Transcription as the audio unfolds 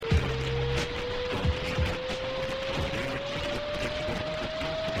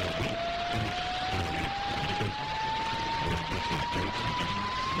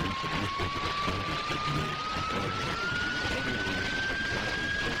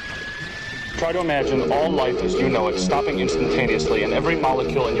Try to imagine all life as you know it stopping instantaneously and every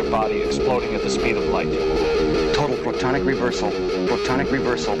molecule in your body exploding at the speed of light. Total protonic reversal. Protonic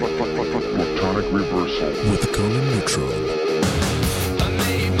reversal. Protonic reversal. With the Conan Neutron.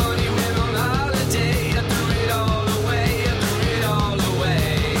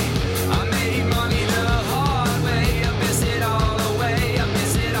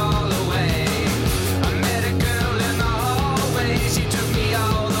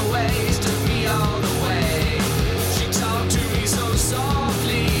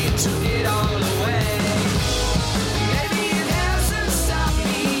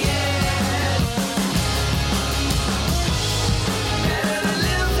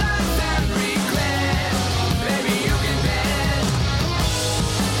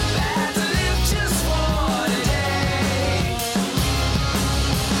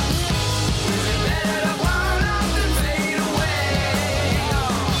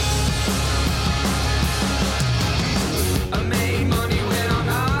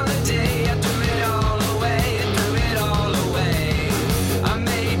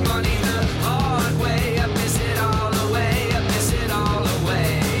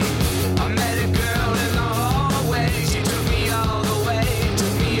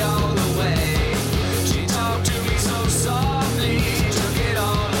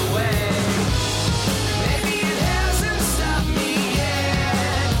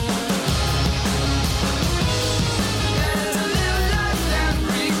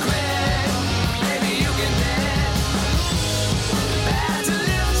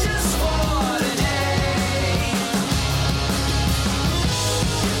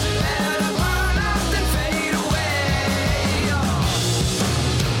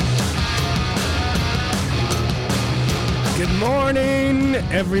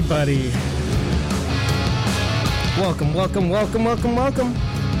 Everybody, welcome.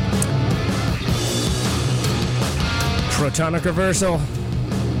 Protonic reversal.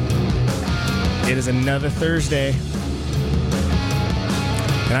 It is another Thursday,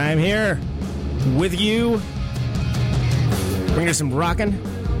 and I am here with you. We're gonna do some rocking.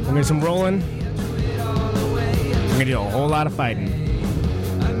 We're gonna do some rolling. We're gonna do a whole lot of fighting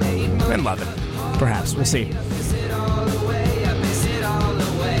and loving. Perhaps we'll see.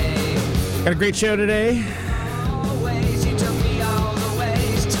 Got a great show today.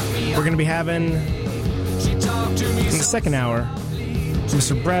 We're going to be having, in the second hour,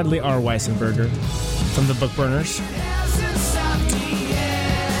 Mr. Bradley R. Weissenberger from the Book Burners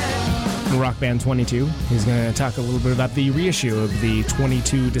and Rock Band 22. He's going to talk a little bit about the reissue of the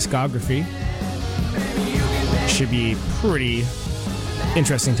 22 discography. Should be pretty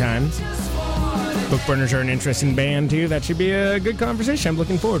interesting times. Book Burners are an interesting band, too. That should be a good conversation. I'm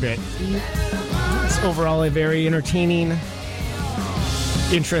looking forward to it. It's overall a very entertaining,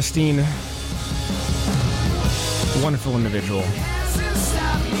 interesting, wonderful individual.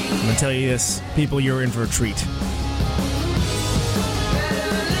 I'm going to tell you this, people, you're in for a treat.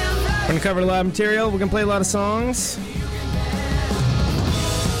 We're going to cover a lot of material. We're going to play a lot of songs.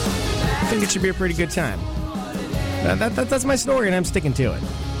 I think it should be a pretty good time. That's my story, and I'm sticking to it,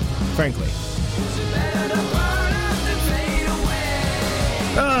 frankly.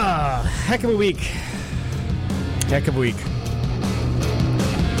 Heck of a week. Heck of a week.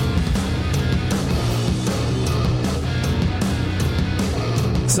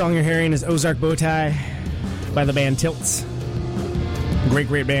 The song you're hearing is Ozark Bowtie by the band Tilts.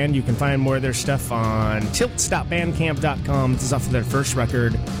 Great band. You can find more of their stuff on tilts.bandcamp.com. This is off of their first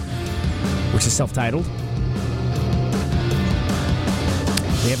record, which is self-titled.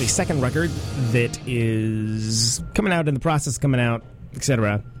 They have a second record that is coming out, in the process of coming out,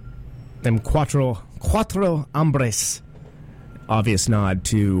 etc. Them Cuatro Hombres. Obvious nod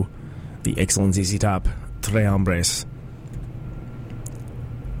to the excellent ZZ Top, Tres Hombres.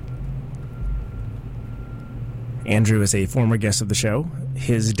 Andrew is a former guest of the show.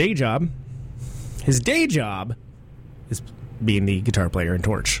 His day job is being the guitar player in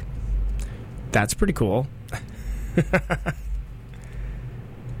Torch. That's pretty cool.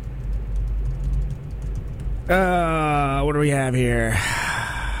 What do we have here?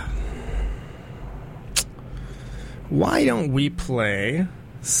 Why don't we play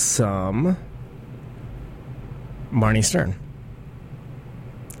some Marnie Stern?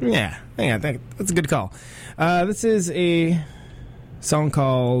 Yeah, I think that's a good call. This is a song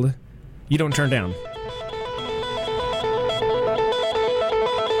called You Don't Turn Down.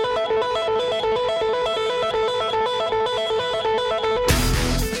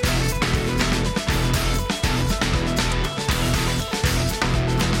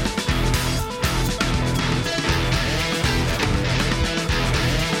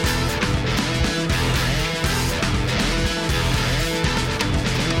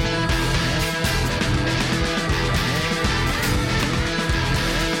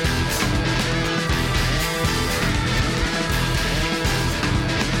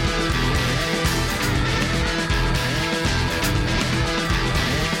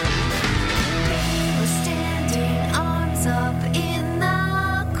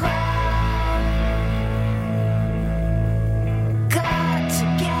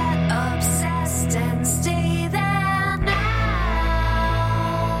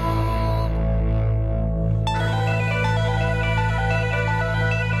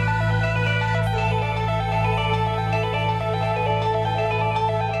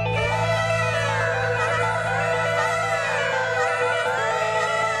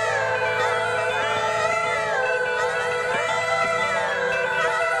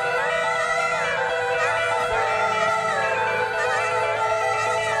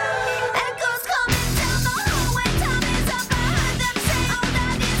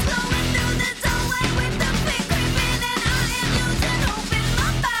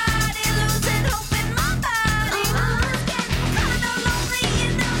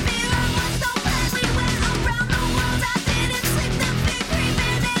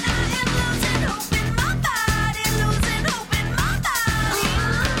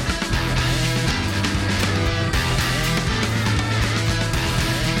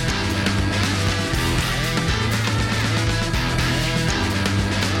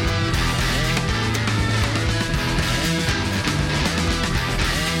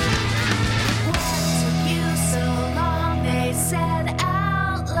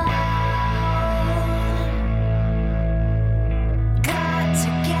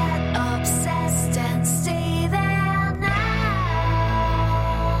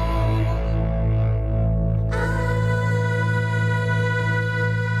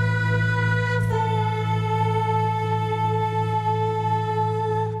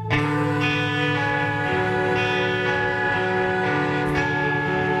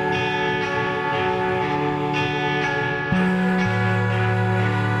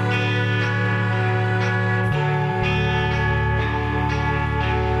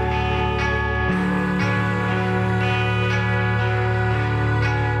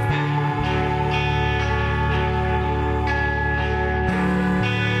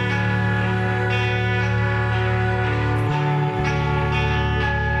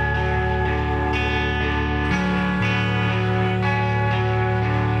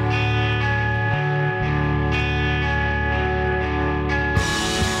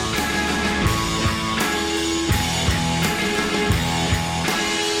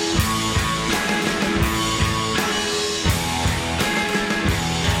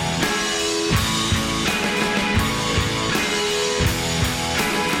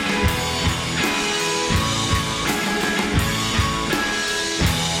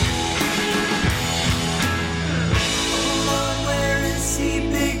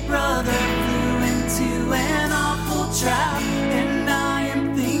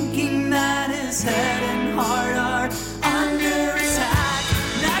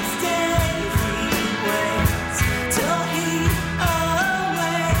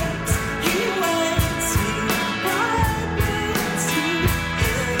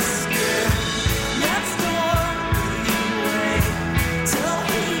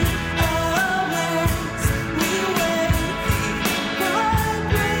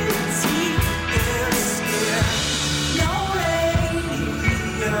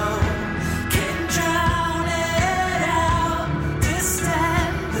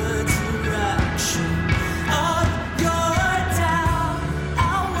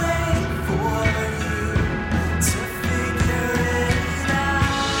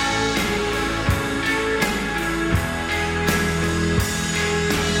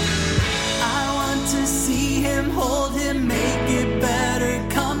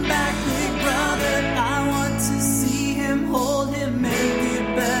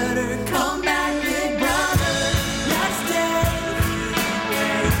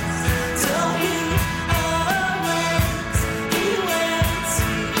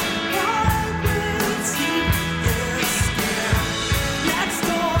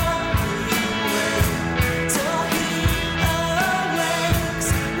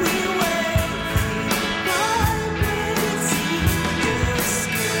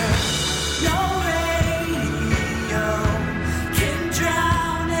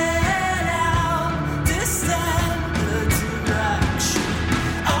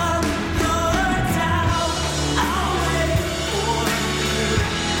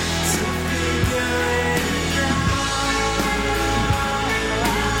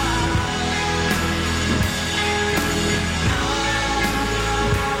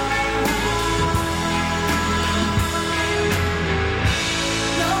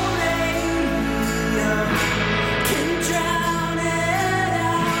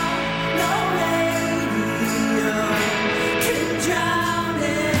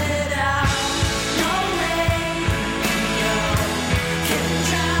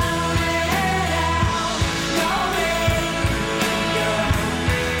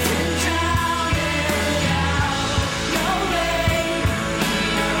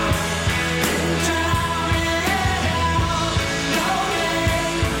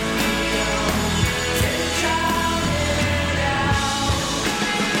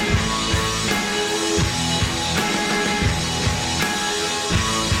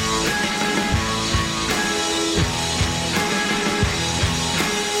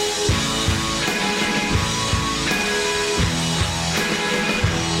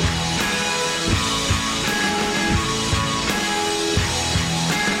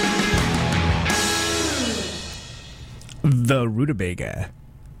 Rutabaga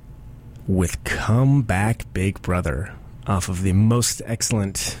with Come Back Big Brother off of the most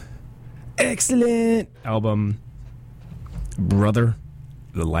excellent album, Brother,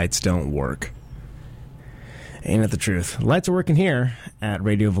 The Lights Don't Work. Ain't it the truth? The lights are working here at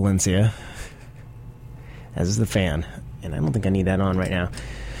Radio Valencia, as is the fan, and I don't think I need that on right now.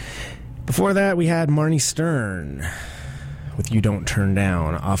 Before that, we had Marnie Stern with You Don't Turn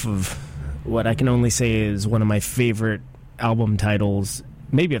Down off of what I can only say is one of my favorite album titles,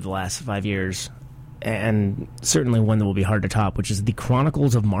 maybe of the last 5 years, and certainly one that will be hard to top, which is The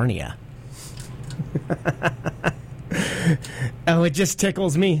Chronicles of Marnia. Oh, it just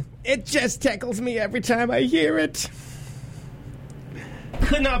tickles me. It just tickles me every time I hear it.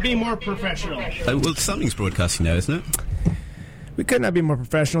 Could not be more professional. Well, something's broadcasting now, isn't it? We could not be more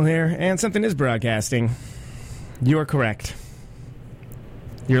professional here, and something is broadcasting. You are correct.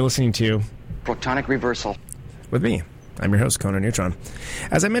 You're listening to Protonic Reversal. with me. I'm your host, Conan Neutron.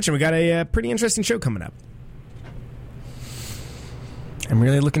 As I mentioned, we got a pretty interesting show coming up. I'm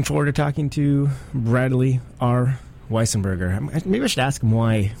really looking forward to talking to Bradley R. Weissenberger. Maybe I should ask him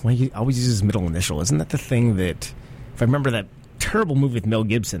why he always uses his middle initial. Isn't that the thing that, if I remember that terrible movie with Mel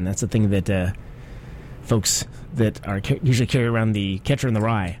Gibson, that's the thing that folks that are usually carry around the Catcher in the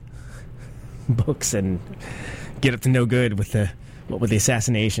Rye books and get up to no good with the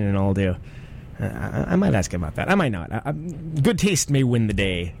assassination and all do. I might ask him about that. I might not. Good taste may win the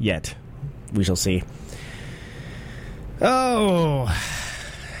day yet. We shall see. Oh,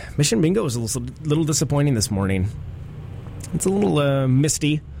 Mission Bingo was a little disappointing this morning. It's a little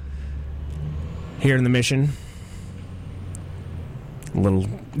misty here in the Mission. A little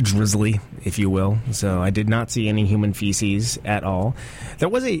drizzly, if you will. So I did not see any human feces at all. There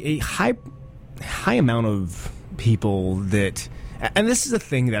was a high amount of people that, and this is a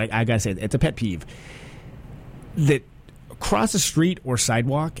thing that I gotta say, it's a pet peeve, that cross a street or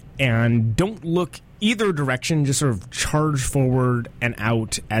sidewalk and don't look either direction, just sort of charge forward and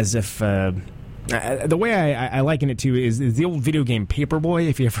out as if, the way I liken it to is the old video game Paperboy,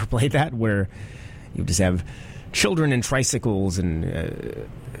 if you ever played that, where you just have children and tricycles and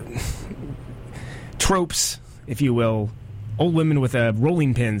tropes, if you will, old women with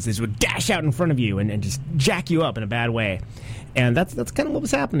rolling pins that would dash out in front of you and just jack you up in a bad way. And that's kind of what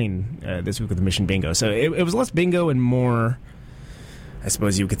was happening this week with the Mission Bingo. So it was less bingo and more, I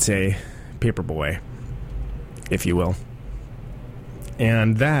suppose you could say, Paperboy, if you will.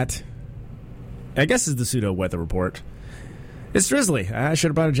 And that, I guess, is the pseudo weather report. It's drizzly. I should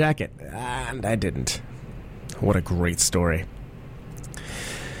have brought a jacket, and I didn't. What a great story.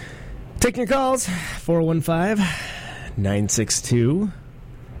 Taking your calls,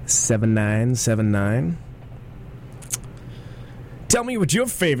 415-962-7979. Tell me what your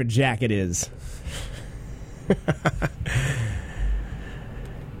favorite jacket is.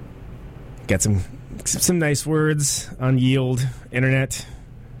 Got some nice words on Yield Internet.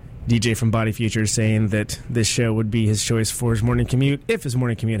 DJ from Body Future saying that this show would be his choice for his morning commute if his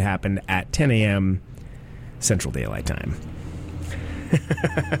morning commute happened at 10 a.m. Central Daylight Time.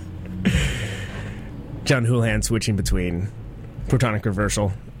 John Houlihan switching between Protonic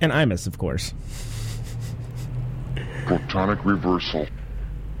Reversal and Imus, of course. Protonic Reversal.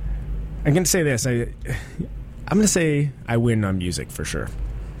 I'm going to say this. I'm going to say I win on music for sure.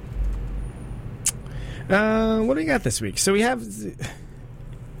 What do we got this week? So we have...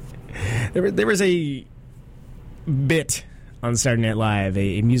 There was a bit on Saturday Night Live,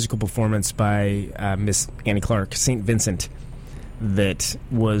 a musical performance by Miss Annie Clark, St. Vincent, that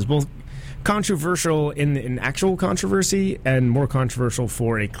was both controversial in actual controversy and more controversial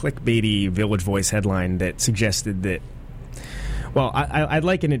for a clickbaity Village Voice headline that suggested that, well, I'd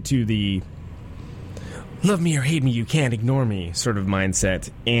liken it to the love me or hate me, you can't ignore me sort of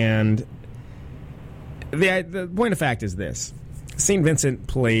mindset. And the point of fact is this. St. Vincent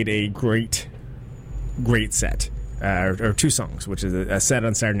played a great set, or two songs, which is a set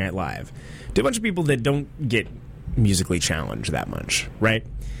on Saturday Night Live, to a bunch of people that don't get musically challenged that much, right?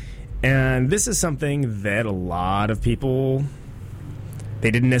 And this is something that a lot of people, they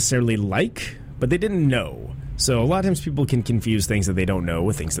didn't necessarily like, but they didn't know. So a lot of times people can confuse things that they don't know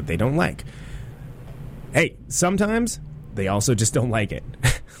with things that they don't like. Hey, sometimes they also just don't like it.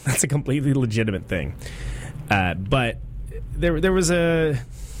 That's a completely legitimate thing. But there was a...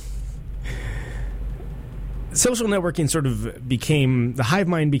 social networking sort of became... The hive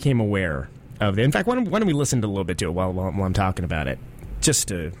mind became aware of it. In fact, why don't we listen to a little bit to it while I'm talking about it? Just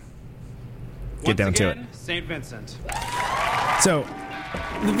to get down to it. St. Vincent. So,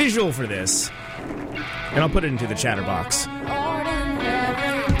 the visual for this, and I'll put it into the chatter box.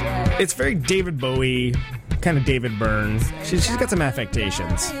 It's very David Bowie, kind of David Byrne. She's got some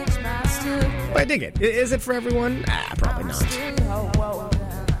affectations. But I dig it. Is it for everyone? Probably not.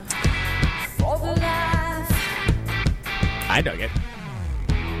 I dug it.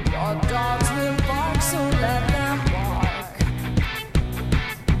 Your dogs will bark, so let them bark.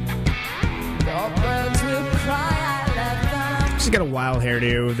 Your birds will cry, I let them. She's got a wild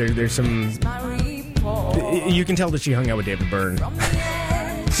hairdo. There's some... You can tell that she hung out with David Byrne.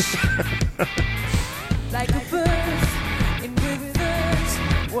 Like a bird in withers,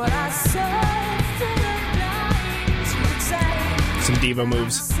 what I saw full of lines, you could say. Some diva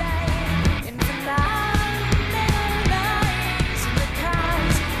moves.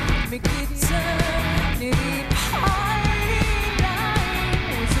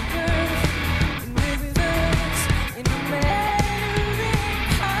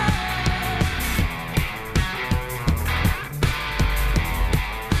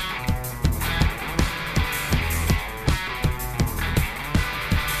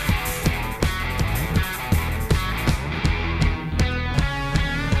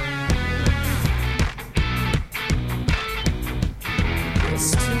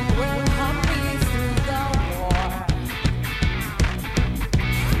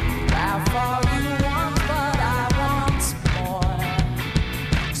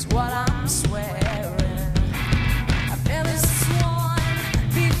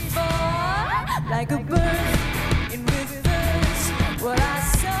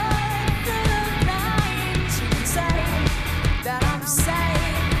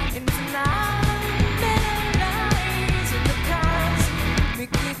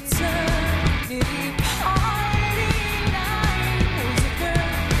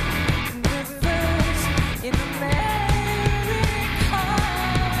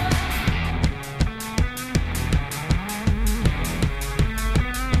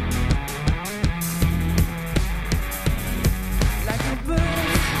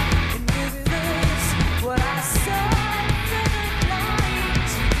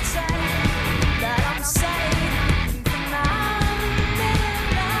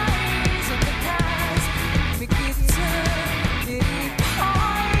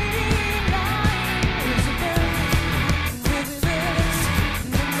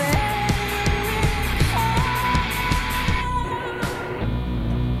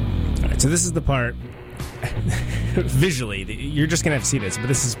 So this is the part, visually, you're just going to have to see this, but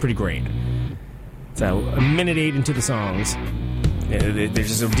this is pretty great. So, a minute 8 into the songs, there's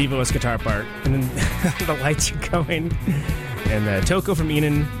just a Devo-esque guitar part, and then the lights are going, and Toko from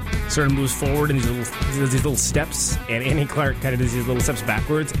Enon sort of moves forward in these little steps, and Annie Clark kind of does these little steps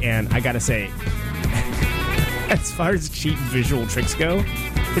backwards, and I gotta say, as far as cheap visual tricks go,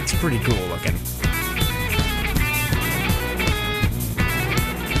 it's pretty cool looking.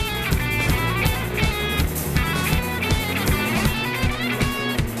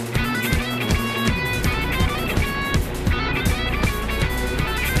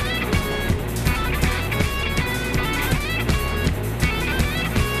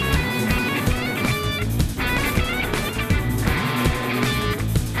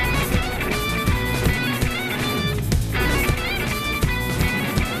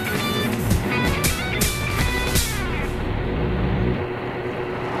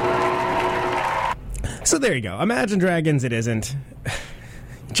 So there you go. Imagine Dragons, it isn't.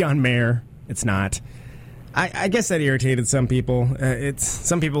 John Mayer, it's not. I guess that irritated some people.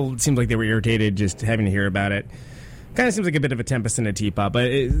 Some people it seemed like they were irritated just having to hear about it. Kind of seems like a bit of a tempest in a teapot,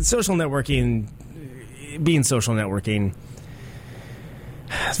 but social networking, being social networking,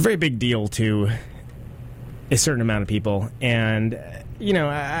 it's a very big deal to a certain amount of people, and you know,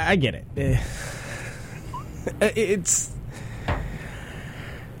 I get it.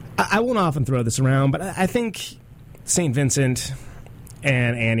 I won't often throw this around, but I think St. Vincent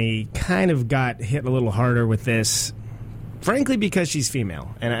and Annie kind of got hit a little harder with this, frankly, because she's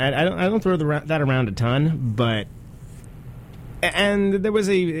female. And I don't throw that around a ton, but... And there was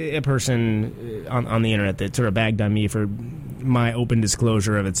a person on the internet that sort of bagged on me for my open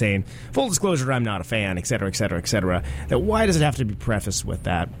disclosure of it, saying, full disclosure, I'm not a fan, et cetera, et cetera, et cetera. That why does it have to be prefaced with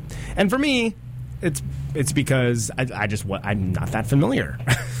that? And for me, it's because I'm not that familiar.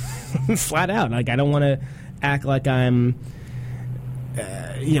 Flat out. Like, I don't want to act like I'm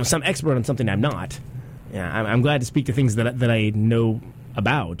some expert on something I'm not. Yeah, I'm glad to speak to things that I know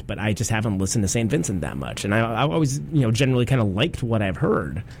about, but I just haven't listened to St. Vincent that much. And I always, generally kind of liked what I've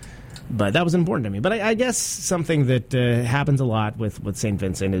heard. But that was important to me. But I guess something that happens a lot with St.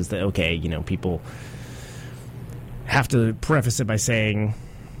 Vincent is that, okay, people have to preface it by saying,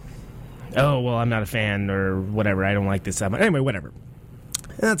 oh, well, I'm not a fan or whatever. I don't like this. Anyway, whatever.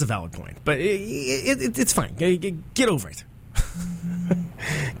 That's a valid point, but it's fine. Get over it.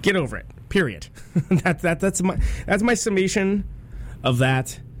 Get over it. Period. That's my summation of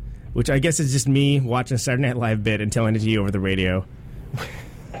that, which I guess is just me watching a Saturday Night Live bit and telling it to you over the radio,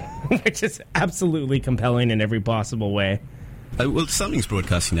 which is absolutely compelling in every possible way. Well, something's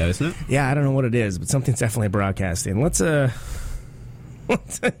broadcasting now, isn't it? Yeah, I don't know what it is, but something's definitely broadcasting. Let's hear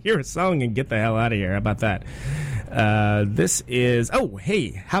a song and get the hell out of here. How about that? This is... Oh,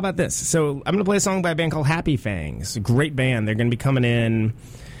 hey, how about this? So I'm going to play a song by a band called Happy Fangs. Great band. They're going to be coming in...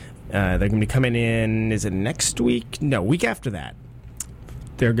 is it next week? No, week after that.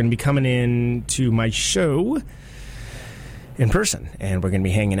 They're going to be coming in to my show in person, and we're going to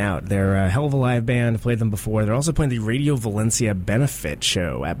be hanging out. They're a hell of a live band. I've played them before. They're also playing the Radio Valencia benefit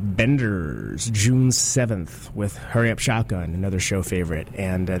show at Bender's June 7th with Hurry Up Shotgun, another show favorite,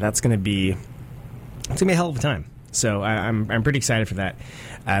 and that's going to be a hell of a time. So I'm pretty excited for that.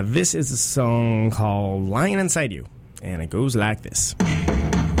 This is a song called Lying Inside You, and it goes like this.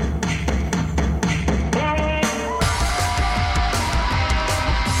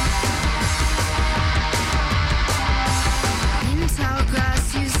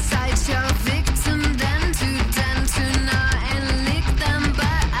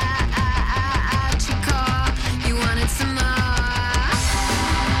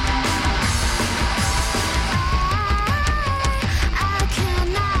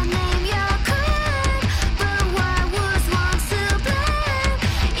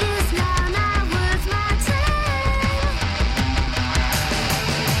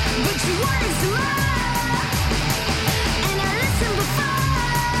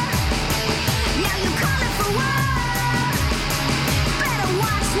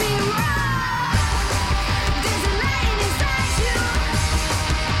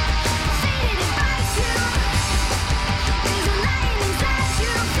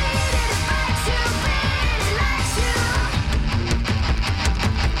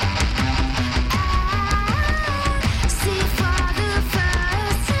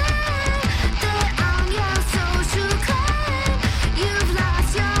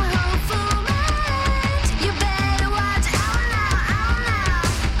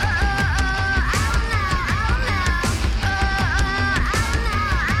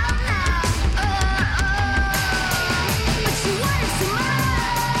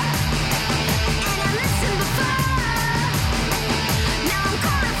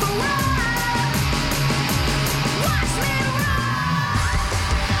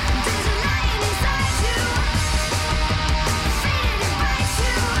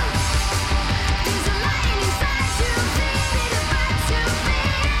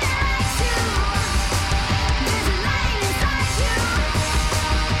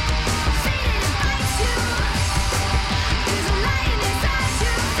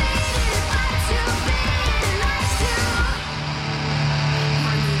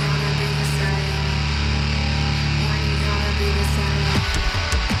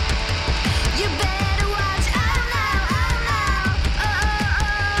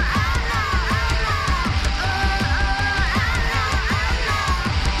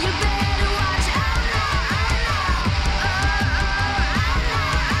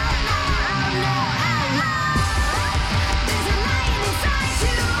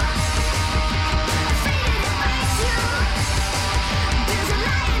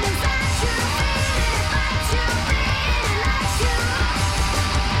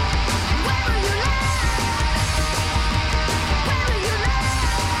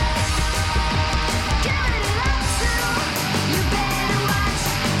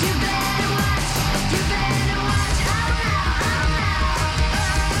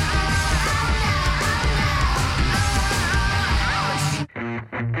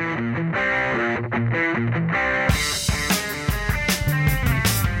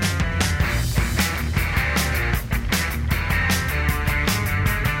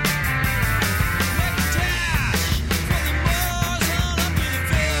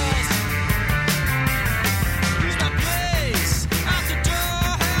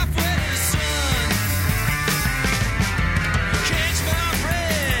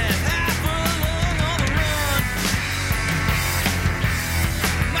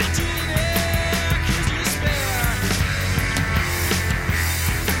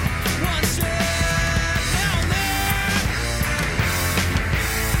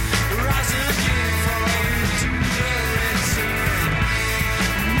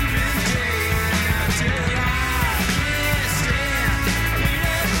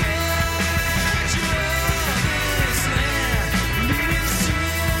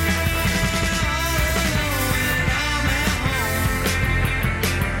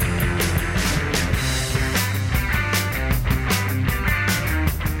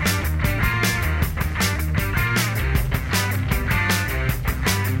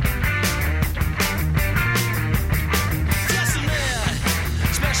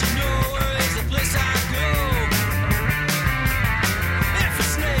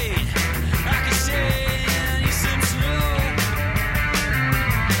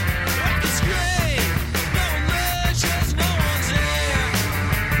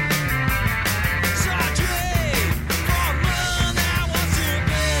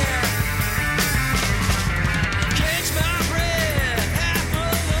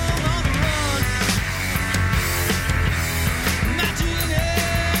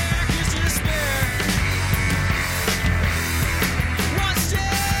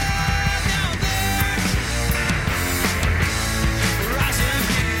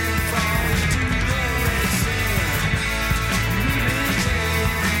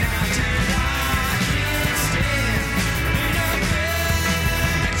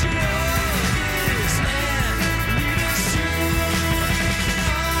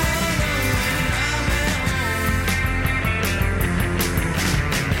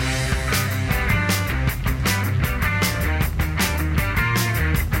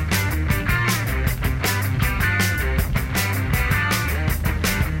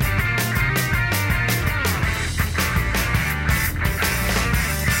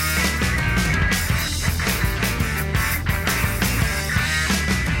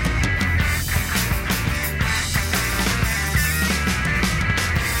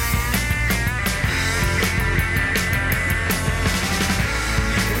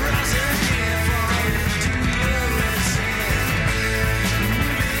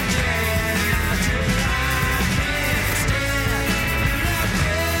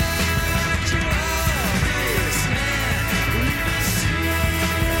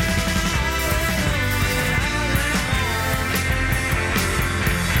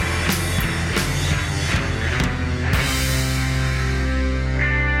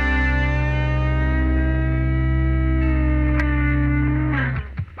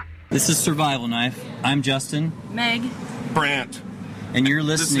 This is Survival Knife. I'm Justin. Meg. Brant. And you're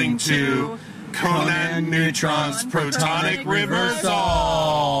listening to Conan Neutron's Protonic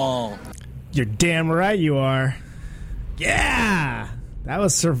Reversal. You're damn right you are. Yeah! That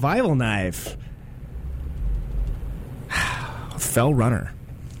was Survival Knife. Fell Runner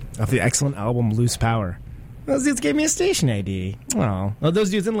of the excellent album Loose Power. Those dudes gave me a station ID. Oh, well, those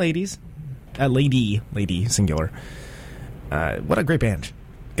dudes and ladies. Lady, singular. What a great band.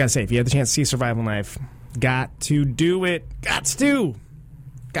 Gotta say, if you have the chance to see Survival Knife, got to do it. Gots to.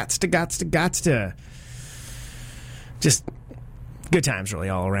 Just good times, really,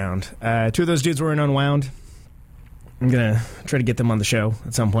 all around. Two of those dudes were in Unwound. I'm going to try to get them on the show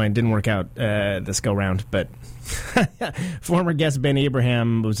at some point. Didn't work out this go-round, but former guest Ben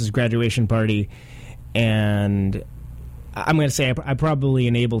Abraham was his graduation party, and I'm going to say I probably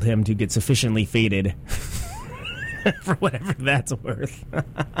enabled him to get sufficiently faded for whatever that's worth.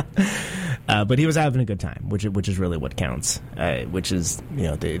 But he was having a good time, which is really what counts. Which is, you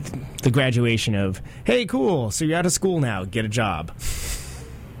know, the graduation of, hey, cool, so you're out of school now, get a job.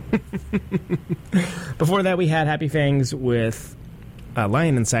 Before that, we had Happy Fangs with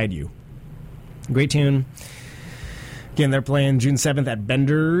Lion Inside You. Great tune. Again, they're playing June 7th at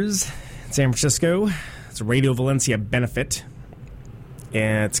Bender's in San Francisco. It's a Radio Valencia benefit.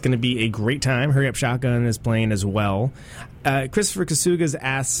 And it's going to be a great time. Hurry Up Shotgun is playing as well. Christopher Kasugas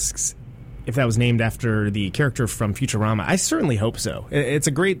asks if that was named after the character from Futurama. I certainly hope so. It's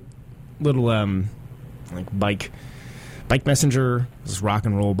a great little bike messenger. This rock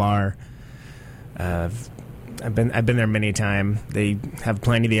and roll bar. I've been there many a time. They have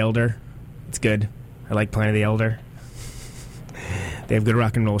Pliny the Elder. It's good. I like Pliny the Elder. They have good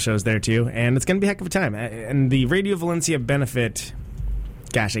rock and roll shows there too, and it's going to be a heck of a time. And the Radio Valencia benefit.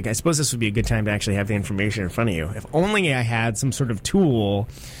 Gosh, I suppose this would be a good time to actually have the information in front of you. If only I had some sort of tool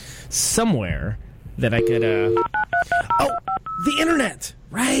somewhere that I could. Oh, the internet!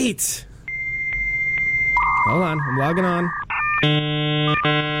 Right. Hold on, I'm logging on. Oh,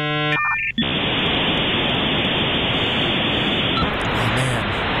 man.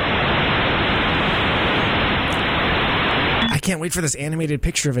 I can't wait for this animated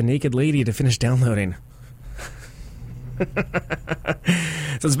picture of a naked lady to finish downloading.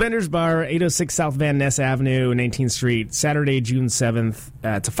 So it's Bender's Bar, 806 South Van Ness Avenue, 19th Street, Saturday, June 7th.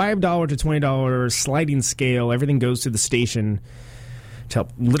 It's a $5 to $20 sliding scale. Everything goes to the station to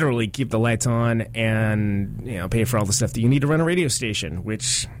help literally keep the lights on and, you know, pay for all the stuff that you need to run a radio station,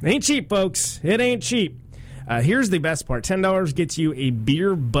 which ain't cheap, folks. It ain't cheap. Here's the best part. $10 gets you a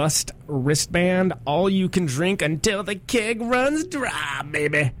beer bust wristband. All you can drink until the keg runs dry,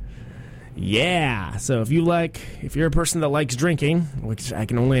 baby. Yeah. So if you're a person that likes drinking, which I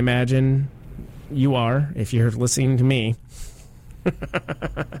can only imagine you are if you're listening to me,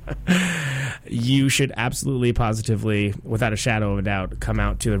 you should absolutely, positively, without a shadow of a doubt, come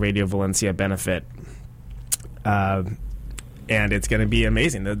out to the Radio Valencia benefit. And it's going to be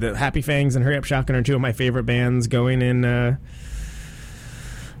amazing. The Happy Fangs and Hurry Up Shotgun are two of my favorite bands going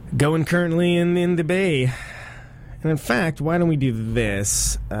currently in the Bay. And in fact, why don't we do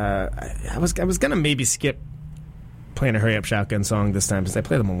this? I was going to maybe skip playing a Hurry Up Shotgun song this time, because I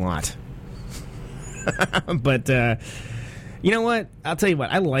play them a lot. But you know what? I'll tell you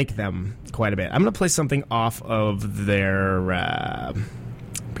what. I like them quite a bit. I'm going to play something off of their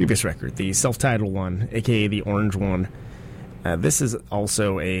previous record, the self-titled one, a.k.a. the orange one. This is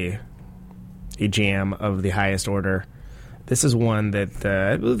also a jam of the highest order. This is one that,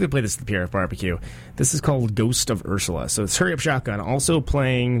 I believe they played this at the PRF Barbecue. This is called Ghost of Ursula. So it's Hurry Up Shotgun, also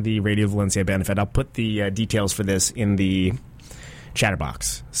playing the Radio Valencia benefit. I'll put the details for this in the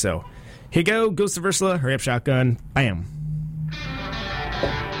chatterbox. So here you go, Ghost of Ursula, Hurry Up Shotgun, bam.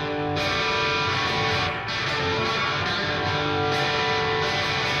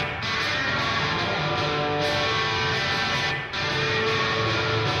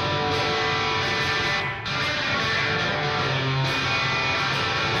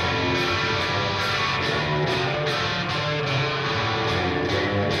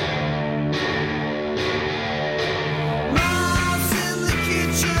 Miles in the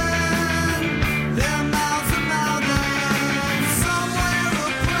kitchen, they're miles and miles.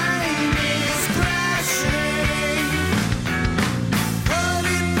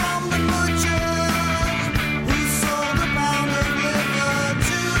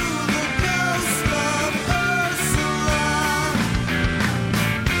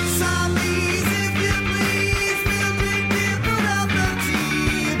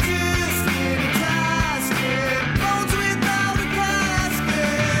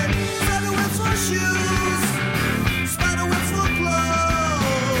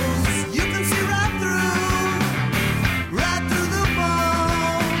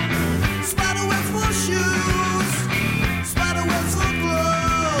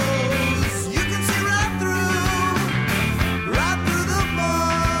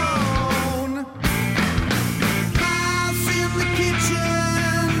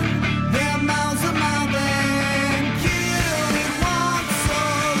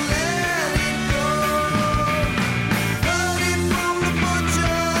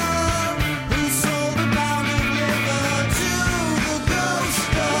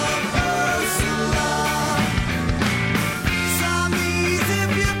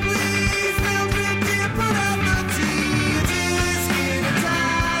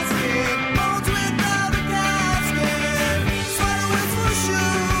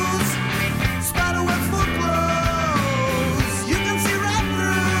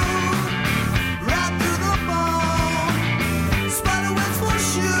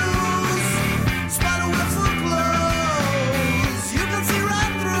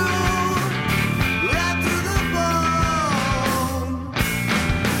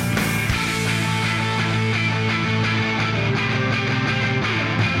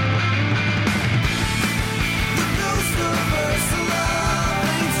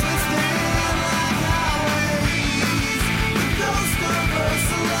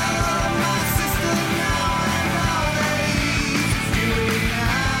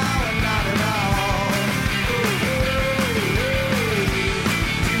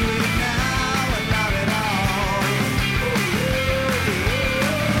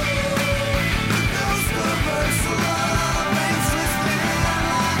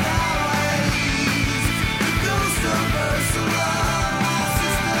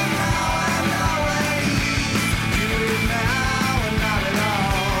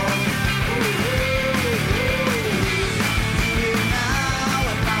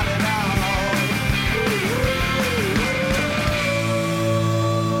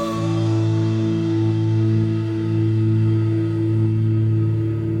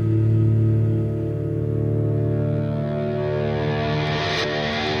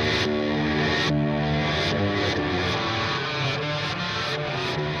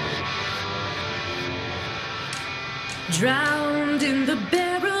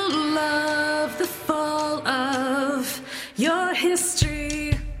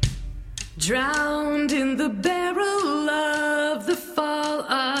 Drowned in the barrel of the fall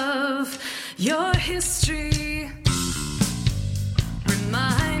of your history.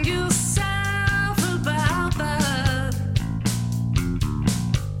 Remind yourself about the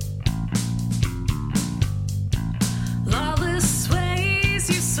lawless ways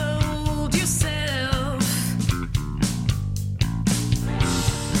you sold yourself.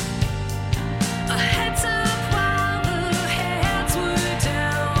 A heads up while the heads were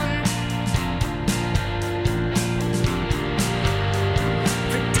down.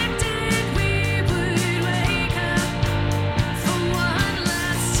 Predicted we would wake up for one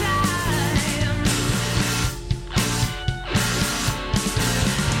last time.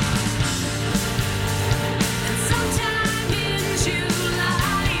 And sometime in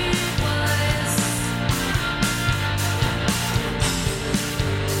July it was.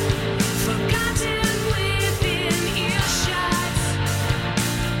 Forgotten within earshot.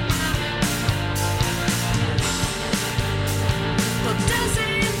 Well,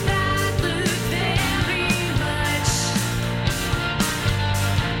 doesn't that look very much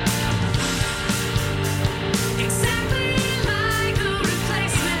exactly like a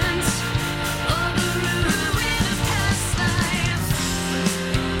replacement of the ruin of past life?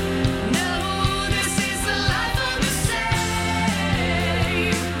 No, this is the life of the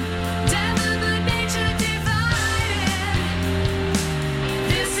same. Death of the nature divided.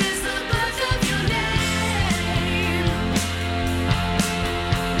 This is the birth of your name.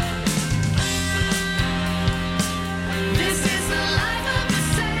 This is the life of the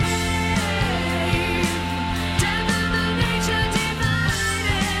same. Death of the nature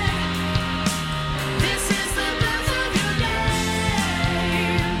divided. This is the birth of your name.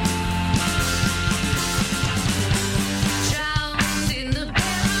 Drowned in the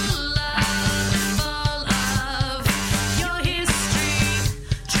barrel of the fall of your history.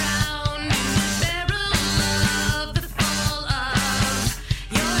 Drowned in the barrel of the fall of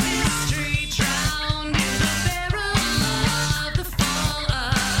your history. Drowned in the barrel of the fall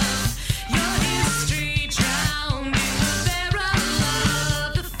of your history. Drowned in the barrel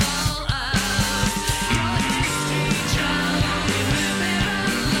of the fall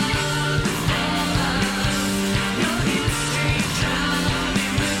of your history. Drowned in the barrel of the fall of your history. Drowned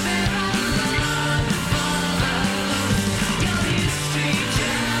in the barrel of the fall of your history. Drowned in the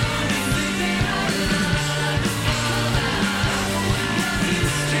barrel of the fall of your history.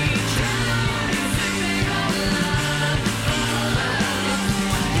 Drowned in the barrel of the fall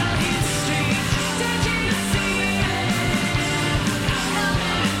of your history. Did you see it? How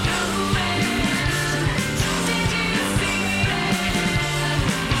did it go in? Did you see it? How did it go in? Did you see it? How did it go in?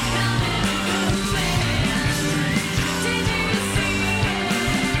 Did you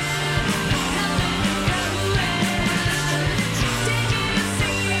see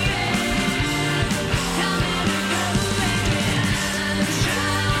it? How did it go in?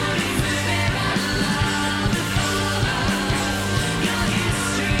 Drowned in the barrel of the fall of your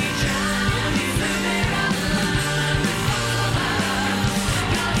history. Drowned in the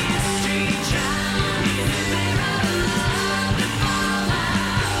barrel of the fall of your history. Drowned in the barrel of the fall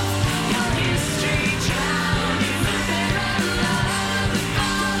of your history. Drowned in the barrel of the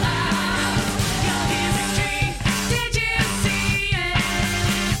fall of your history. Did you see it?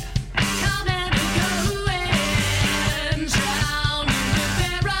 Come and go in. Drowned in the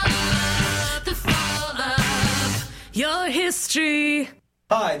barrel of the fall of your history.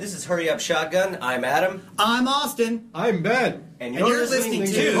 Hi, this is Hurry Up Shotgun. I'm Adam. I'm Austin. I'm Ben. And you're listening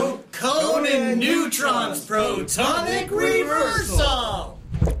to Conan Neutron's Protonic Reversal.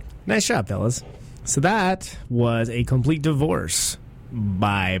 Nice job, fellas. So that was A Complete Divorce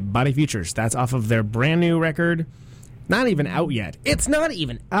by Body Futures. That's off of their brand new record. Not even out yet. It's not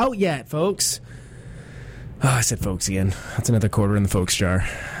even out yet, folks. Oh, I said folks again. That's another quarter in the folks jar.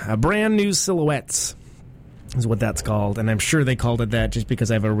 A brand new Silhouettes is what that's called. And I'm sure they called it that just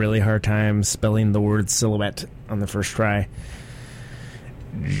because I have a really hard time spelling the word silhouette on the first try.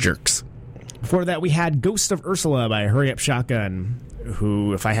 Jerks. Before that, we had Ghost of Ursula by Hurry Up Shotgun,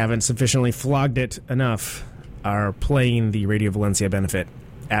 who, if I haven't sufficiently flogged it enough, are playing the Radio Valencia benefit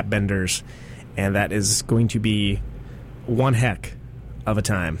at Bender's. And that is going to be one heck of a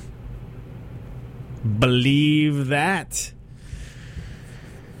time. Believe that.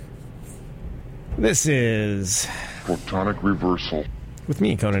 This is Protonic Reversal with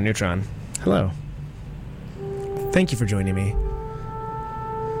me, Conan Neutron. Hello. Thank you for joining me.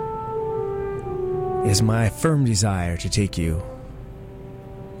 It is my firm desire to take you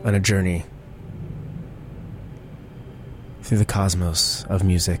on a journey through the cosmos of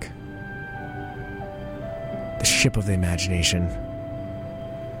music, the ship of the imagination,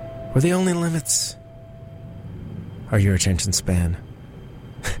 where the only limits are your attention span.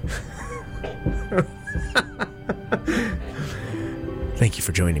 Thank you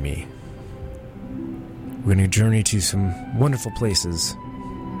for joining me. We're going to journey to some wonderful places.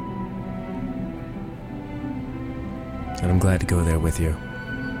 And I'm glad to go there with you.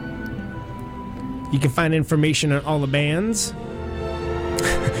 You can find information on all the bands.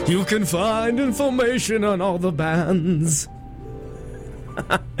 You can find information on all the bands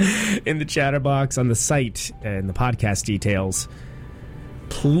in the chatterbox on the site and the podcast details.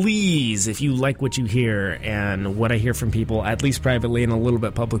 Please, if you like what you hear and what I hear from people, at least privately and a little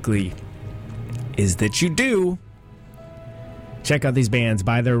bit publicly, is that you do check out these bands,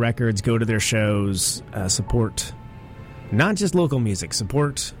 buy their records, go to their shows, support not just local music,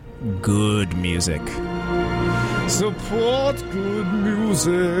 support good music. Support good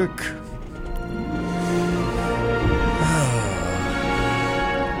music.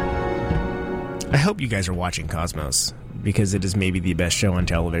 I hope you guys are watching Cosmos, because it is maybe the best show on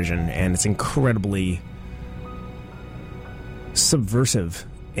television, and it's incredibly subversive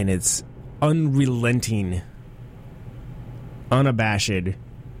in its unrelenting, unabashed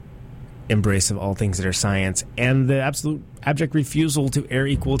embrace of all things that are science, and the absolute abject refusal to air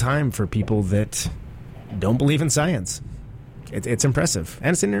equal time for people that don't believe in science. It's impressive,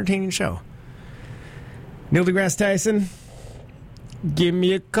 and it's an entertaining show. Neil deGrasse Tyson, give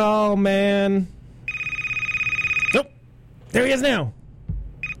me a call, man. Nope, there he is now.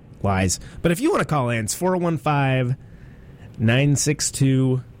 Lies. But if you want to call in, it's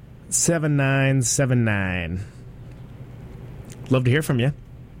 415-962-7979. Love to hear from you.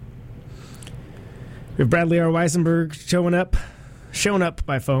 We have Bradley R. Weissenberger showing up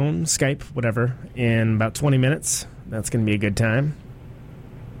by phone, Skype, whatever, in about 20 minutes. That's going to be a good time.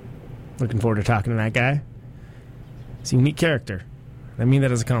 Looking forward to talking to that guy. He's a unique character. I mean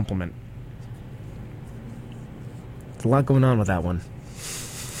that as a compliment. There's a lot going on with that one.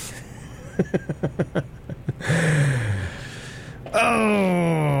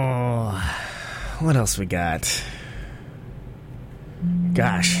 Oh, what else we got?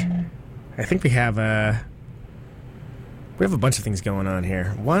 Gosh, I think we have a bunch of things going on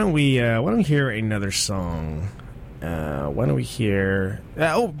here. Why don't we hear another song? Why don't we hear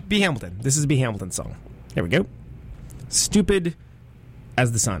B. Hamilton. This is a B. Hamilton song. Here we go. Stupid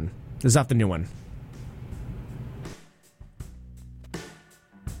as the Sun. This is off the new one.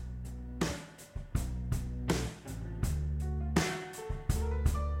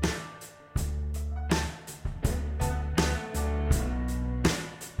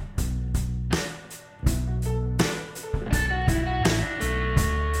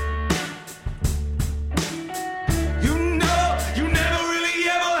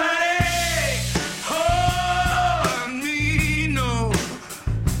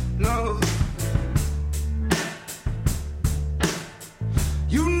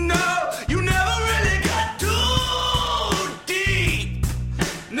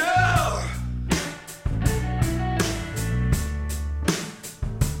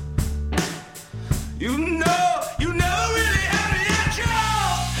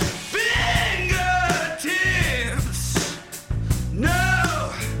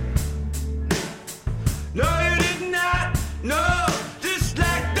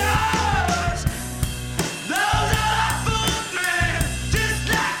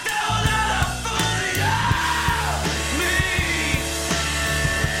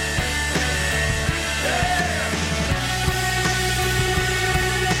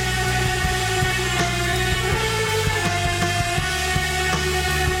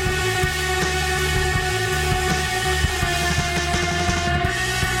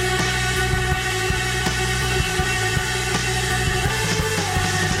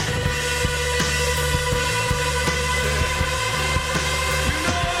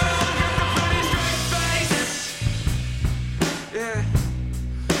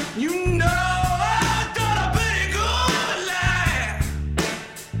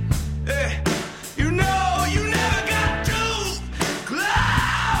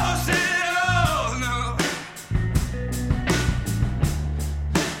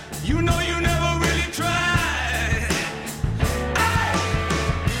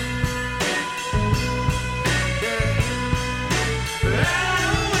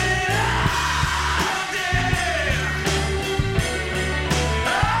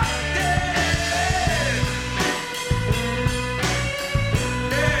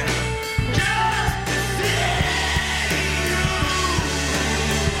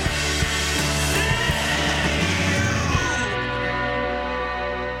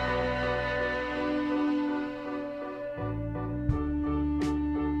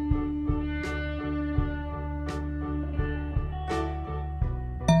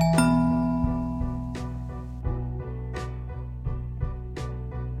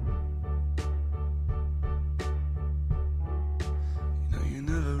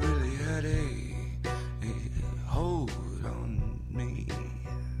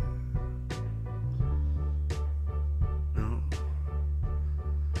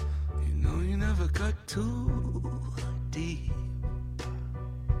 cut too deep.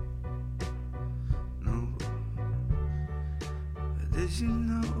 No, did you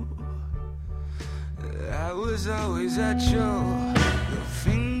know that I was always at your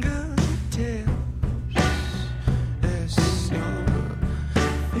fingertips? Yes, your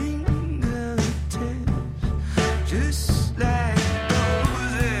fingertips, just like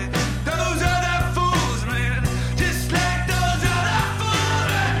those other fools, man. Just like those other fools,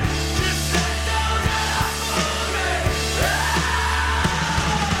 man. Just like those other fools, man.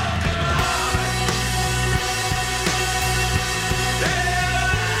 Oh, come on.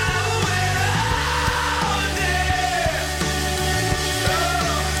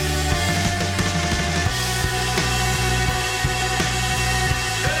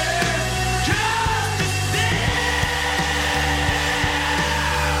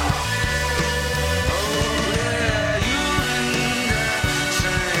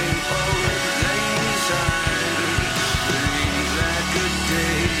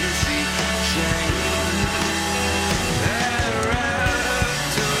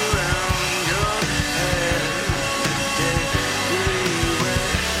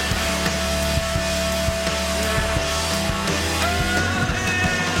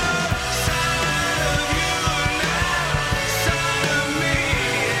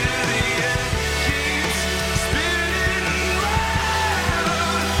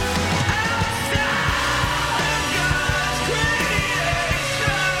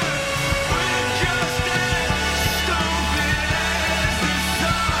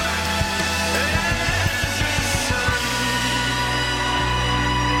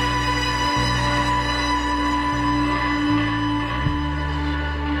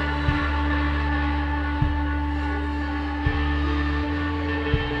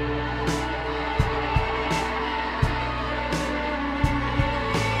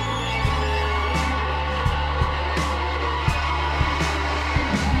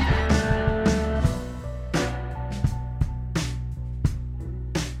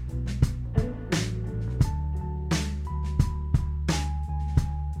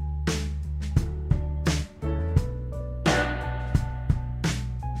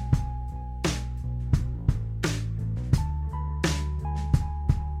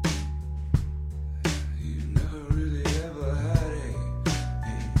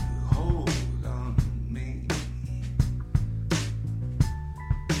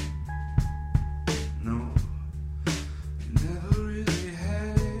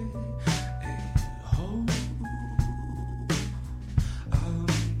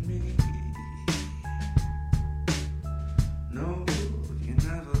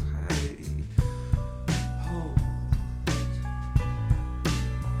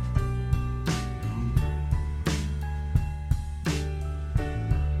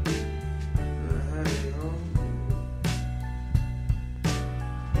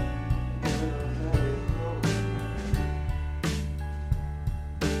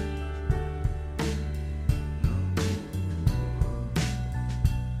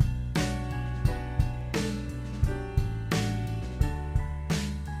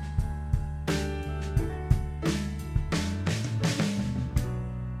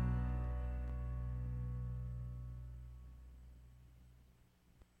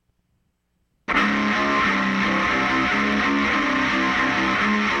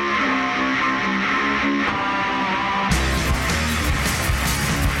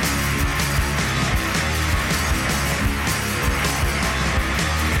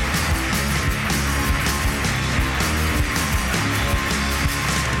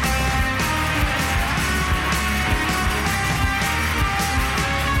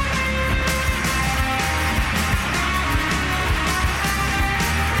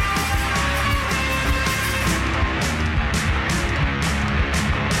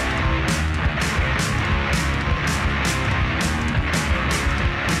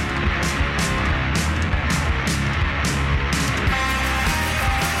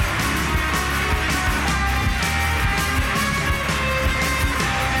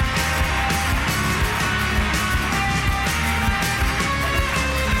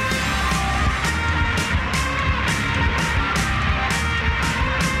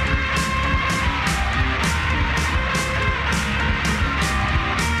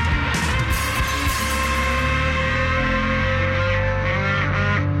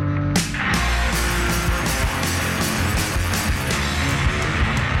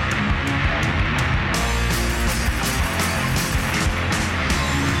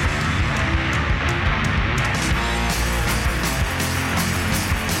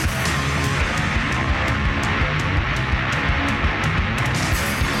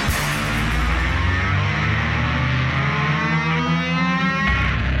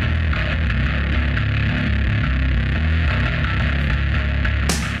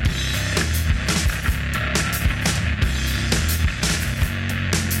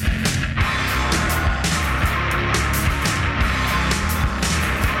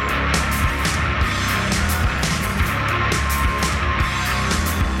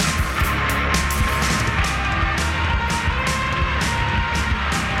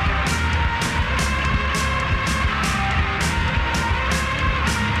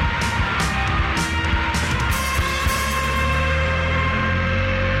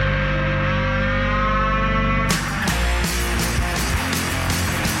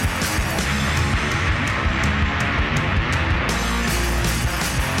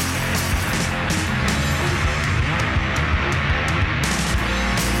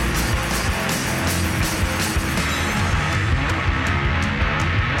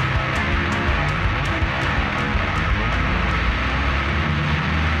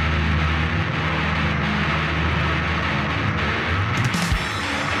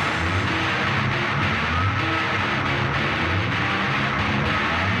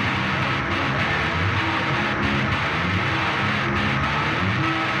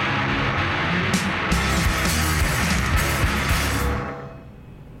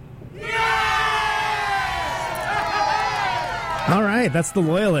 right, that's the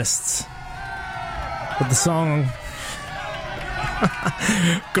Loyalists with the song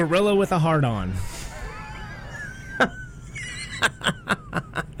Gorilla with a Heart On.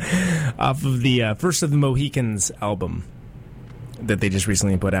 Off of the First of the Mohicans album that they just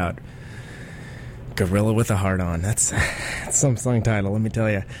recently put out. Gorilla with a Heart On. That's some song title, let me tell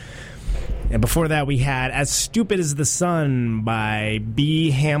you. And before that, we had As Stupid as the Sun by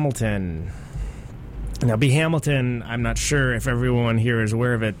B. Hamilton. Now, B. Hamilton, I'm not sure if everyone here is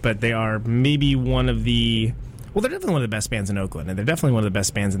aware of it, but they are maybe one of the... Well, they're definitely one of the best bands in Oakland, and they're definitely one of the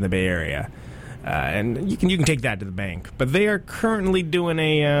best bands in the Bay Area. And you can take that to the bank. But they are currently doing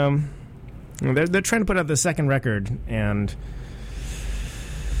a... They're trying to put out the second record, and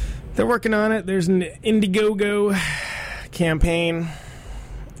they're working on it. There's an Indiegogo campaign.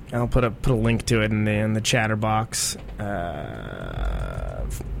 I'll put a link to it in the chatter box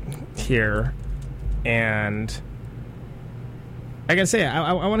here. And I gotta say,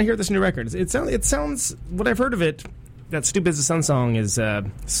 I want to hear this new record. It sounds, what I've heard of it, that Stupid as the Sun song is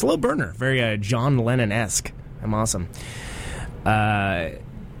slow burner, very John Lennon-esque. I'm awesome. I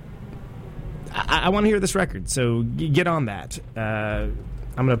want to hear this record, so get on that. I'm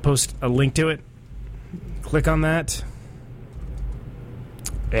going to post a link to it. Click on that.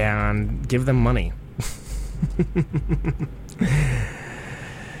 And give them money.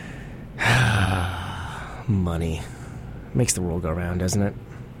 Money. Makes the world go round, doesn't it?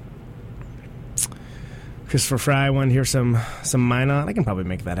 Christopher Fry, want to hear some Minot? I can probably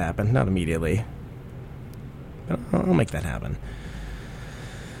make that happen. Not immediately. But I'll make that happen.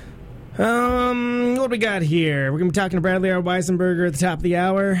 What do we got here? We're going to be talking to Bradley R. Weissenberger at the top of the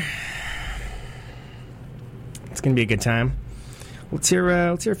hour. It's going to be a good time. Let's hear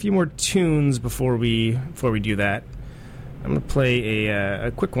a few more tunes before we do that. I'm going to play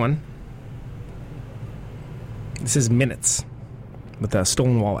a quick one. This is Minutes with a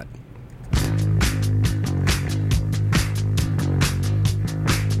Stolen Wallet.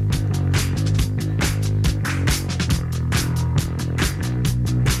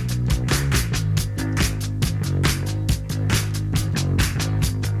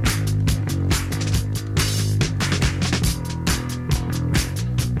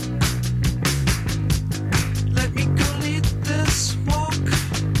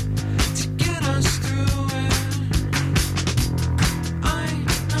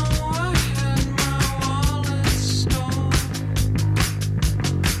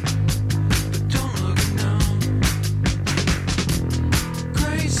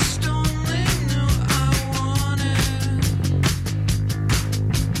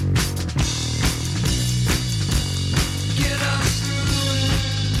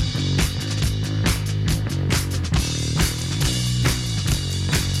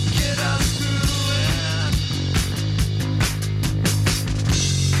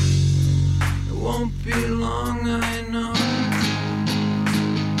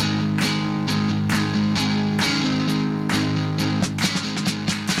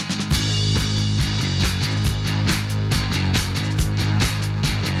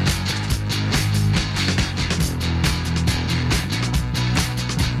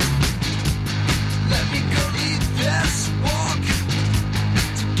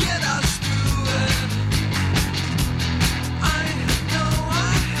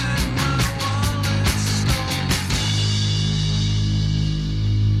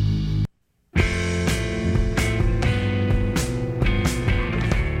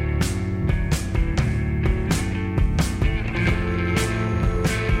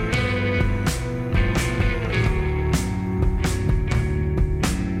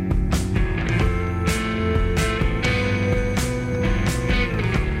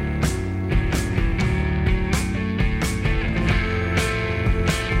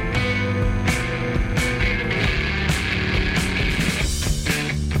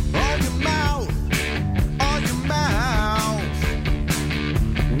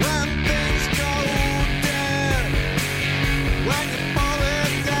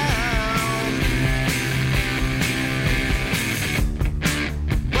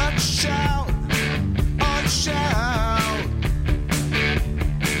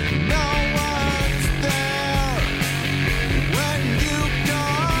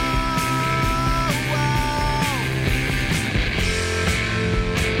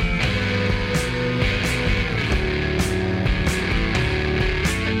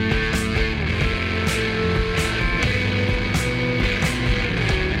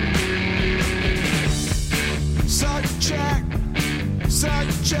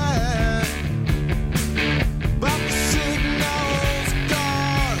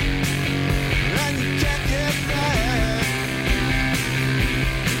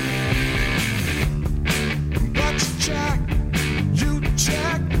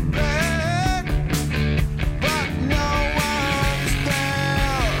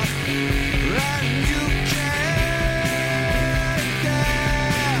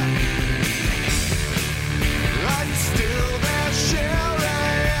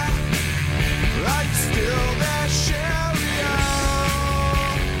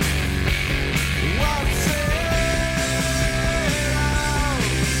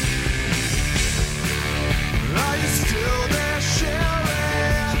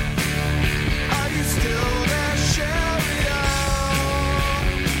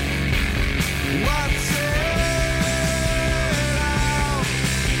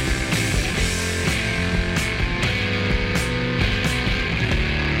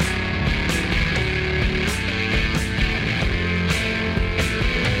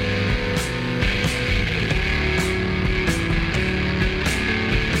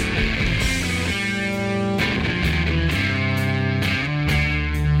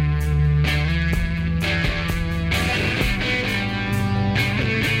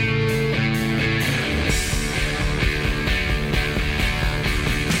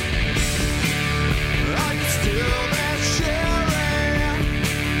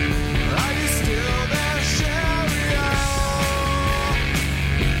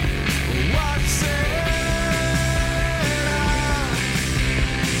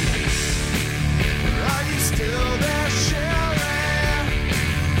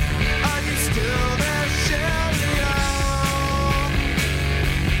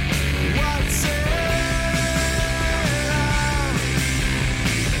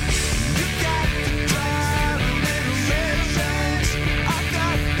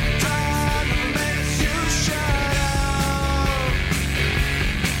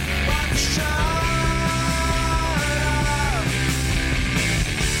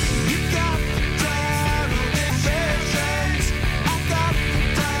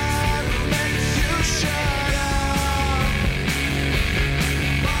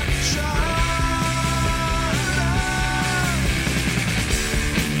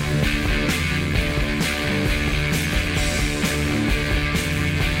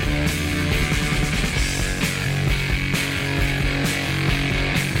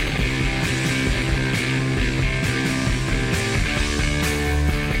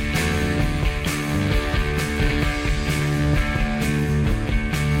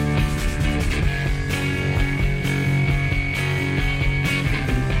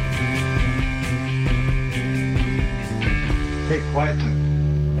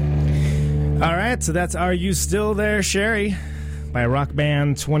 All right, so that's Are You Still There, Sherry? By Rock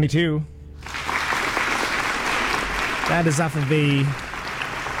Band 22. That is off of the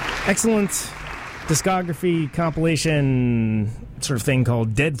excellent discography compilation sort of thing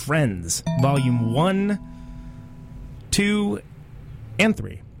called Dead Friends, Volume 1, 2, and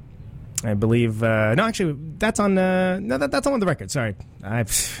 3. I believe, no, actually, that's on, that's on the record, sorry.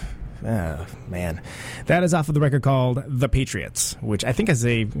 Oh, man. That is off of the record called The Patriots, which I think is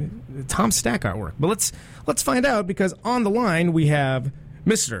a Tom Stack artwork. But let's find out, because on the line we have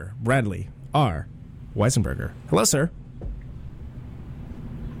Mr. Bradley R. Weissenberger. Hello, sir.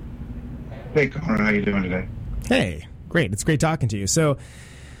 Hey, Conan, how you doing today? Hey, great. It's great talking to you. So,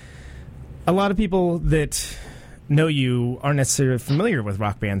 a lot of people that know you aren't necessarily familiar with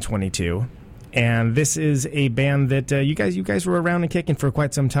Rock Band 22. And this is a band that you guys were around and kicking for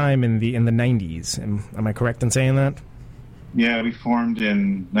quite some time in the 90s. Am I correct in saying that? Yeah, we formed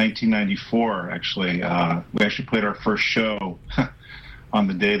in 1994. Actually, we actually played our first show on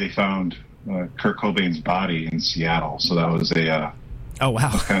the day they found Kurt Cobain's body in Seattle. So that was a oh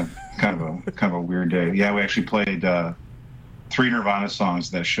wow, kind of a weird day. Yeah, we actually played 3 Nirvana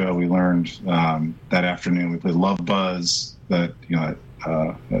songs that show. We learned that afternoon. We played Love Buzz, that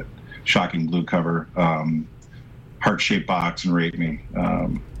Shocking Blue cover, Heart-Shaped Box, and Rape Me.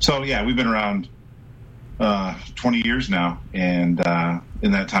 So yeah, we've been around 20 years now, and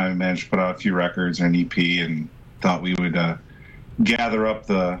in that time, we managed to put out a few records and an EP, and thought we would gather up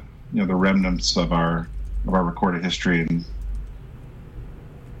the remnants of our recorded history and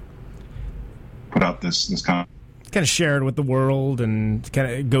put out this kind of share it with the world, and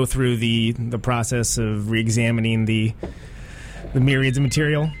kind of go through the process of re-examining the myriads of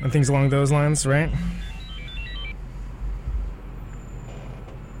material and things along those lines, right?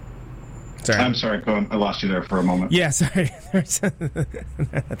 Sorry. I'm sorry, Cohen. I lost you there for a moment. Yeah, sorry. I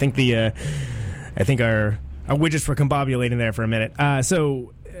think our widgets were combobulating there for a minute.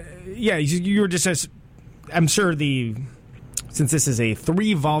 Yeah, you were just. I'm sure since this is a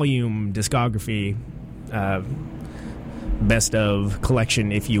 3-volume discography, best of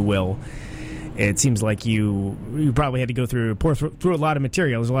collection, if you will. It seems like you probably had to pour through a lot of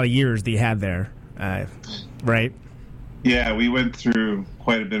material. There's a lot of years that you had there, right? Yeah, we went through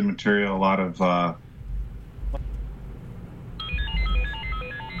quite a bit of material, a lot of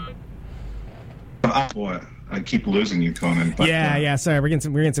I keep losing you, Conan. But, yeah. Sorry, we're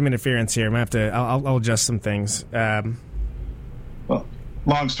getting some interference here. I'm gonna have to. I'll adjust some things. Well,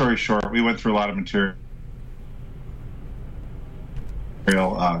 long story short, we went through a lot of material.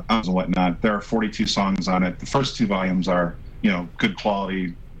 And whatnot. There are 42 songs on it. The first 2 volumes are, good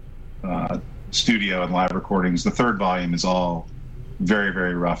quality studio and live recordings. The 3rd volume is all very,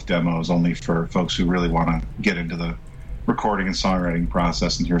 very rough demos, only for folks who really want to get into the recording and songwriting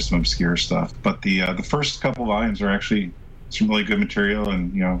process and hear some obscure stuff. But the first couple volumes are actually some really good material,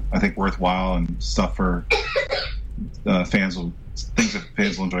 and I think worthwhile, and stuff for things that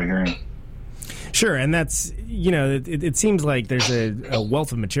fans will enjoy hearing. Sure, and that's, it seems like there's a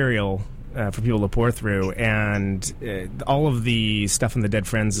wealth of material for people to pour through, and all of the stuff in the Dead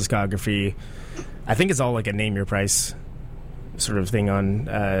Friends discography, I think it's all like a name your price sort of thing on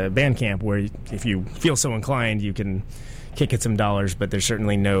Bandcamp, where if you feel so inclined, you can kick it some dollars, but there's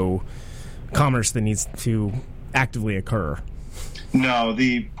certainly no commerce that needs to actively occur. No,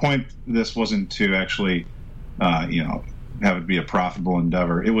 the point of this wasn't to actually, have it be a profitable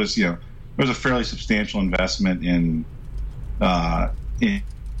endeavor. It was, there was a fairly substantial investment in gathering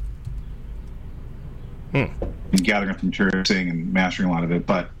up material and mastering a lot of it.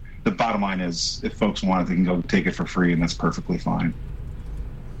 But the bottom line is, if folks want it, they can go take it for free, and that's perfectly fine.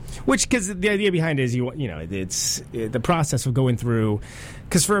 Which, because the idea behind it is, it's the process of going through.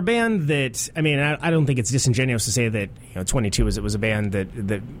 Because for a band that, I don't think it's disingenuous to say that 22 was a band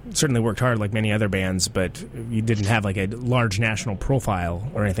that certainly worked hard like many other bands, but you didn't have like a large national profile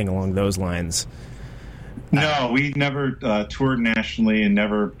or anything along those lines. No, we never toured nationally and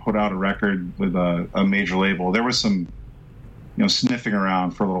never put out a record with a major label. There was some sniffing around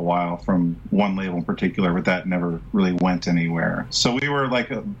for a little while from one label in particular, but that never really went anywhere. So we were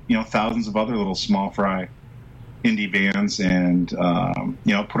like, thousands of other little small fry indie bands, and,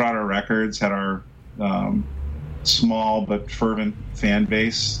 put out our records, had our small but fervent fan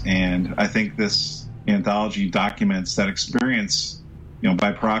base. And I think this anthology documents that experience,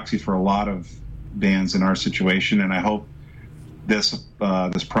 by proxy for a lot of bands in our situation. And I hope this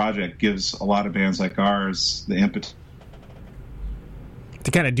project gives a lot of bands like ours the impetus to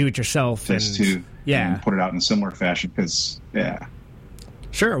kind of do it yourself and put it out in a similar fashion, because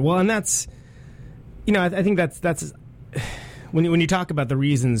sure. Well, and that's I think that's when you talk about the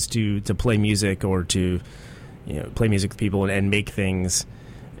reasons to play music or to play music with people and make things,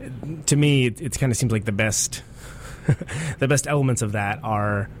 to me it kind of seems like the best the best elements of that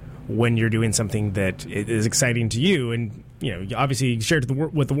are when you're doing something that is exciting to you, and obviously you share it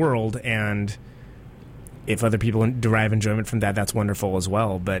with the world, and if other people derive enjoyment from that, that's wonderful as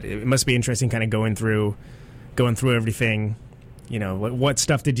well. But it must be interesting kind of going through everything. What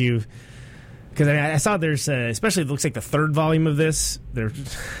stuff did you... Because I saw there's, especially it looks like the third volume of this.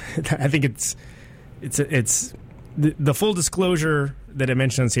 I think it's the full disclosure that it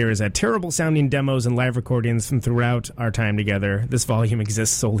mentions here is that terrible sounding demos and live recordings from throughout our time together. This volume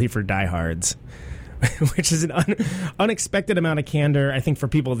exists solely for diehards, which is an unexpected amount of candor, I think, for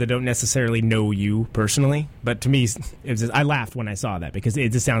people that don't necessarily know you personally. But to me, I laughed when I saw that because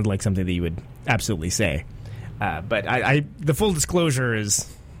it just sounded like something that you would absolutely say. But the full disclosure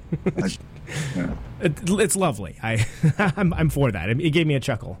is... It's lovely. I'm for that. It gave me a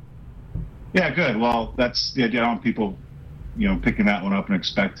chuckle. Yeah, good. Well, that's the idea. I don't want people, picking that one up and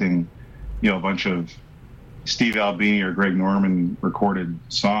expecting, a bunch of Steve Albini or Greg Norman recorded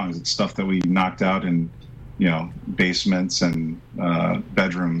songs. It's stuff that we knocked out in, basements and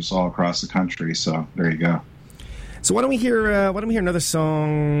bedrooms all across the country. So there you go. So why don't we hear another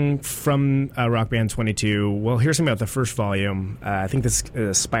song from Rock Band 22? Well, here's something about the first volume. I think this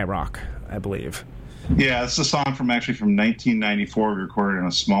is Spy Rock, I believe. Yeah, it's a song from 1994. We recorded in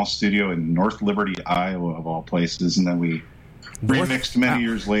a small studio in North Liberty, Iowa, of all places, and then we remixed many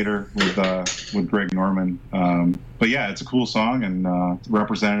years later with Greg Norman. But yeah, it's a cool song and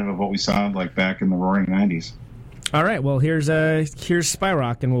representative of what we sounded like back in the roaring 90s. All right, well, here's Spy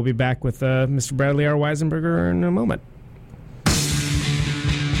Rock, and we'll be back with Mr. Bradley R. Weissenberger in a moment.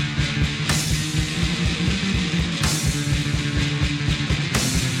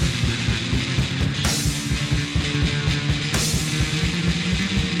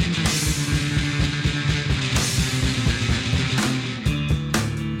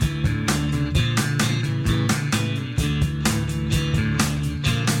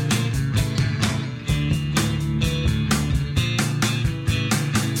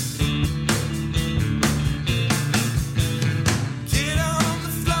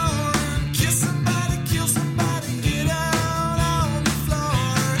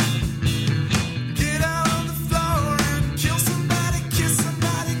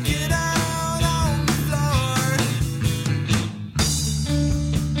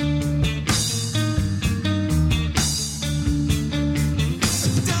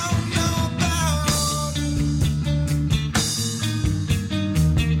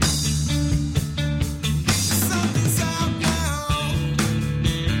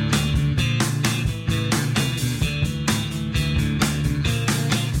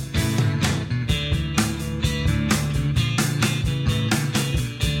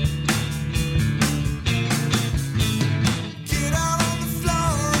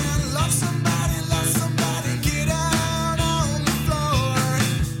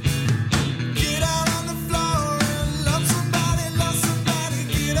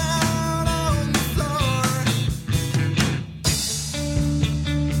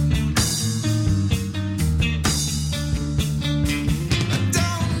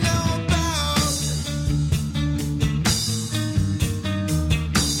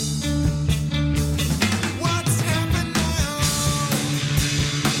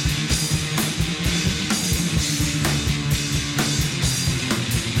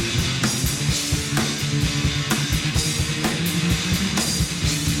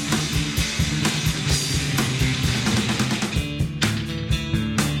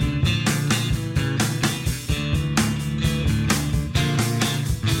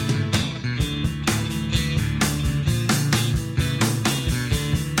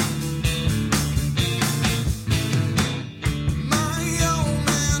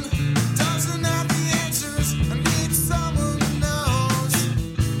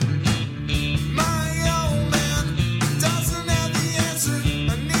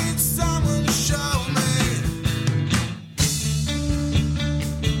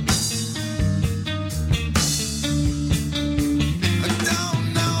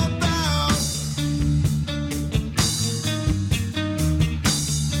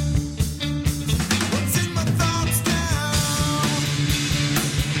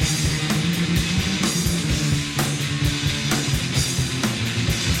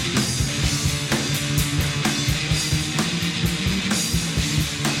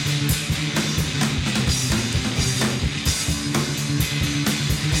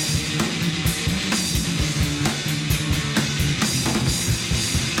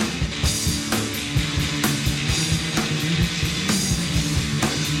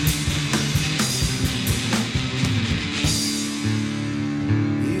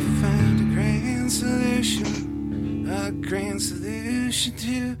 revolution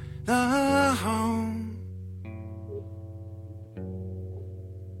to the home.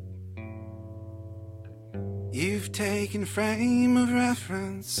 You've taken frame of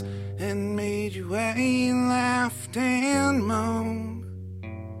reference and made your way and laughed and moaned.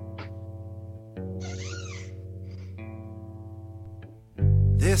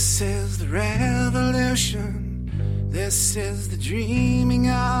 This is the revolution. This is the dreaming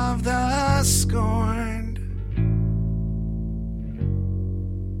of the scorned.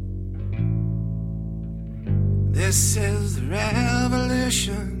 This is the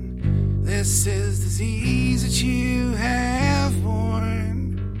revolution. This is the disease that you have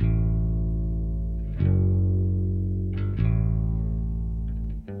borne.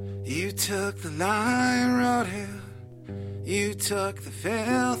 You took the line, rode it. You took the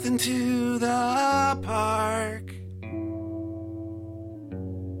filth into the park.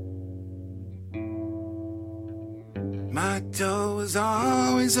 My door was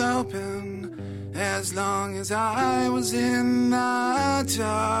always open as long as I was in the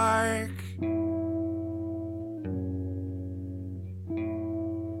dark.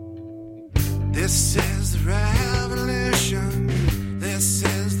 This is the revolution. This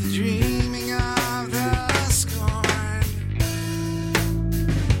is the dreaming of the scorn.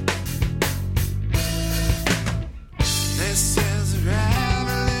 This is the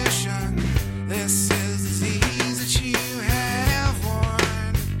revolution. This is the disease that you have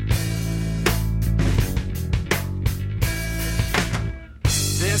worn.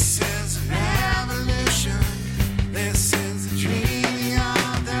 This is the revolution. This is the dreaming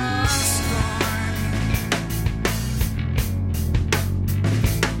of the scorn.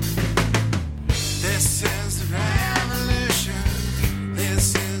 This is the revolution.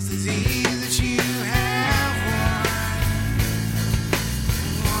 This is the disease that you have worn.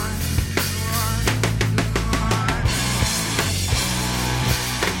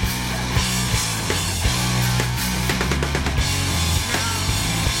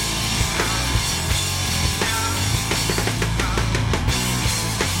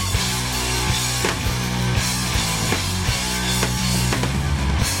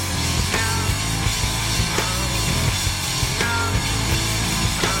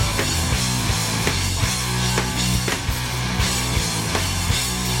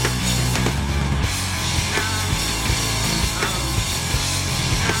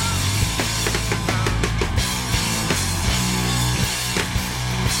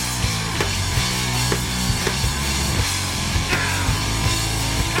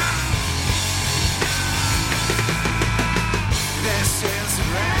 This is the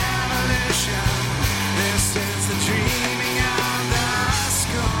revolution. This is the dreaming of the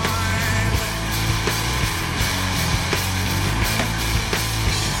scorn.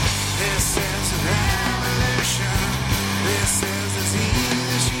 This is the revolution. This is the disease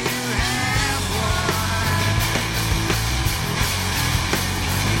that you have won.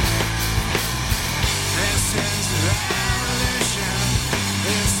 This is the revolution.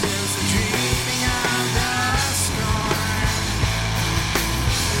 This is the dreaming of the scorn.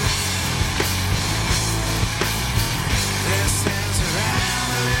 This is a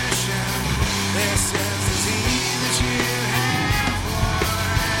revolution. This is the disease that you have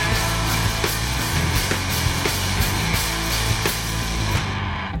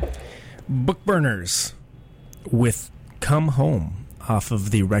worn. Book Burners with Come Home off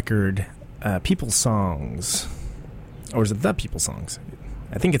of the record People's Songs. Or is it The People's Songs?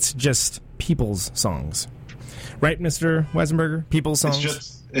 I think it's just People's Songs. Right, Mr. Weissenberger? People's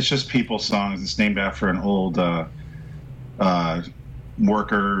Songs? It's just People's Songs. It's named after an old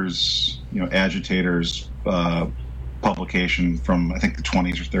workers, agitators publication from, I think, the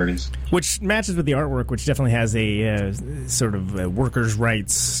 20s or 30s. Which matches with the artwork, which definitely has a sort of workers'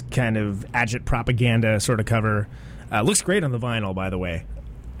 rights kind of agit propaganda sort of cover. Looks great on the vinyl, by the way.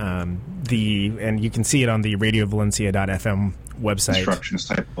 And you can see it on the radiovalencia.fm website. Instructions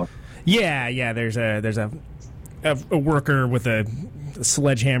type book. Yeah. There's a worker with a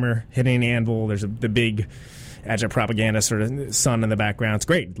sledgehammer hitting an anvil. There's the big agit propaganda sort of sun in the background. It's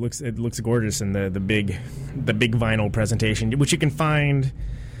great. It looks gorgeous in the big vinyl presentation, which you can find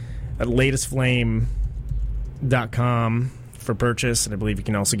at latestflame.com for purchase, and I believe you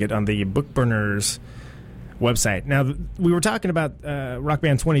can also get on the Book Burners website. Now, we were talking about Rock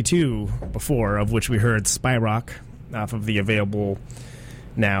Band 22 before, of which we heard Spy Rock off of the available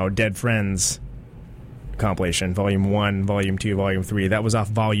now Dead Friends compilation, Volume 1, Volume 2, Volume 3. That was off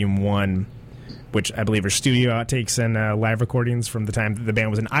Volume 1, which I believe are studio outtakes and live recordings from the time that the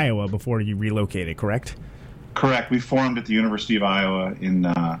band was in Iowa before you relocated, correct? Correct. We formed at the University of Iowa in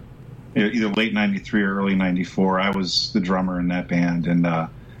either late '93 or early '94. I was the drummer in that band, and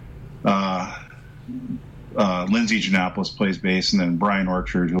Lindsay Giannopoulos plays bass, and then Brian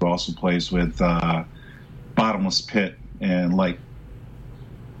Orchard, who also plays with Bottomless Pit and Light.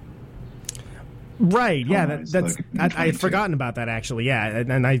 Right, yeah, that's I had forgotten about that actually. Yeah,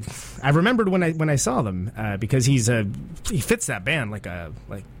 and I remembered when I saw them because he fits that band like a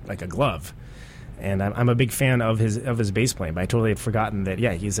glove, and I'm a big fan of his bass playing. But I totally had forgotten that.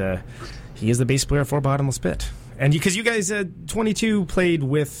 Yeah, he is the bass player for Bottomless Pit, and because you guys 22 played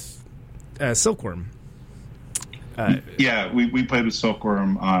with Silkworm. Yeah, we played with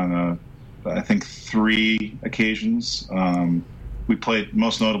Silkworm on I think 3 occasions. We played,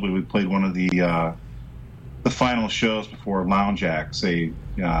 most notably, we played one of the final shows before Lounge Acts, a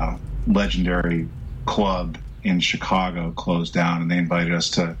legendary club in Chicago, closed down, and they invited us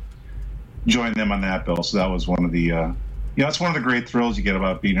to join them on that bill. So that was one of the, that's one of the great thrills you get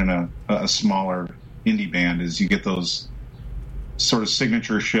about being in a smaller indie band, is you get those sort of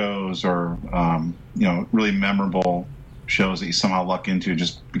signature shows or really memorable shows that you somehow luck into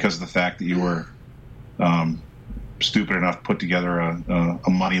just because of the fact that you were stupid enough to put together a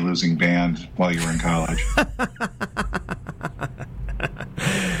money-losing band while you were in college.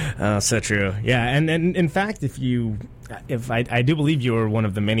 Oh, so true. Yeah, and in fact, if I do believe you were one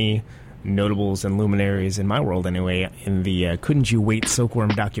of the many notables and luminaries in my world anyway in the Couldn't You Wait Silkworm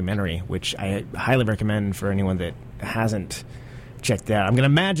documentary, which I highly recommend for anyone that hasn't checked that out. I'm going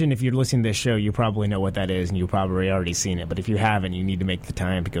to imagine if you're listening to this show, you probably know what that is and you've probably already seen it. But if you haven't, you need to make the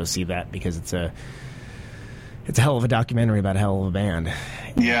time to go see that because it's a hell of a documentary about a hell of a band.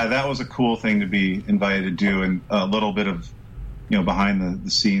 Yeah, that was a cool thing to be invited to do, and a little bit of behind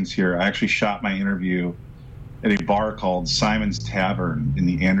the scenes here. I actually shot my interview at a bar called Simon's Tavern in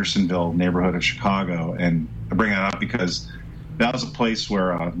the Andersonville neighborhood of Chicago, and I bring that up because that was a place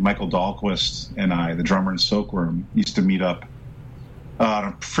where Michael Dahlquist and I, the drummer in Silkworm, used to meet up on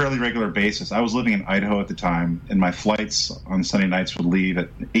a fairly regular basis. I was living in Idaho at the time, and my flights on Sunday nights would leave at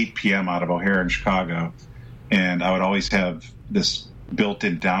 8 p.m. out of O'Hare in Chicago, and I would always have this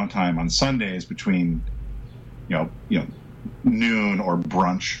built-in downtime on Sundays between, noon or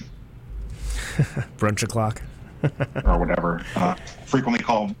brunch, brunch o'clock, or whatever.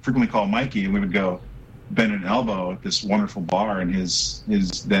 Frequently call Mikey, and we would go bend an elbow at this wonderful bar in his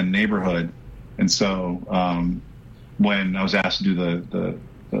then neighborhood. And so when I was asked to do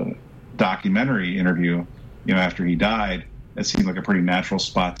the documentary interview, after he died, it seemed like a pretty natural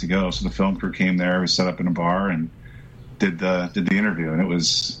spot to go. So the film crew came there. We set up in a bar and did the interview, and it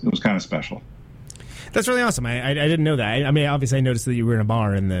was kind of special. That's really awesome. I didn't know that. I mean, obviously, I noticed that you were in a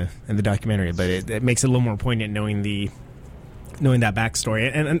bar in the documentary, but it makes it a little more poignant knowing that backstory.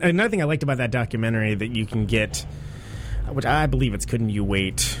 And another thing I liked about that documentary that you can get, which I believe it's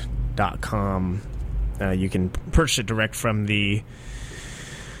couldn'tyouvait.com. You can purchase it direct from the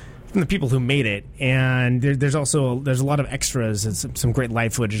people who made it, and there's a lot of extras and some great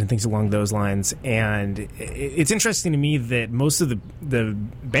live footage and things along those lines. And it's interesting to me that most of the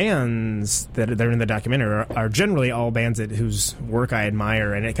bands that are in the documentary are generally all bands whose work I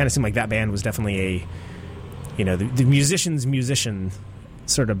admire, and it kind of seemed like that band was definitely the musician's musician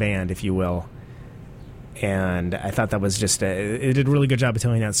sort of band, if you will. And I thought that was just it did a really good job of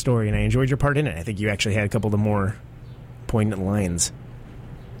telling that story, and I enjoyed your part in it. I think you actually had a couple of the more poignant lines.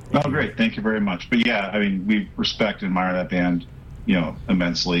 Oh, great. Thank you very much. But yeah, I mean, we respect and admire that band,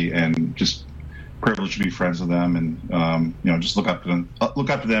 immensely, and just privileged to be friends with them, and, just look up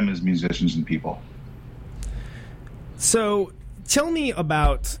to them as musicians and people. So tell me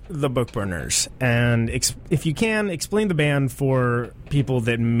about the Bookburners, and if you can, explain the band for people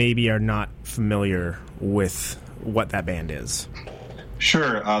that maybe are not familiar with what that band is.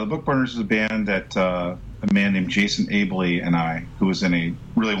 Sure. The Bookburners is a band that a man named Jason Abley and I, who was in a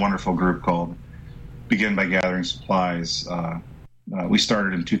really wonderful group called Begin by Gathering Supplies, we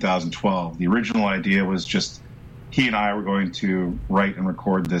started in 2012. The original idea was just he and I were going to write and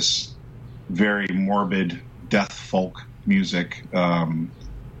record this very morbid death folk music,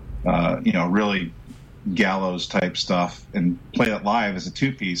 really gallows type stuff, and play it live as a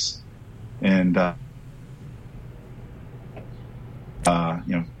 2-piece, and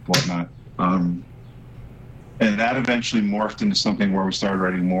whatnot. And that eventually morphed into something where we started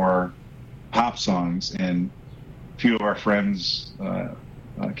writing more pop songs, and a few of our friends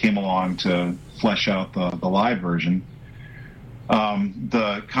came along to flesh out the live version.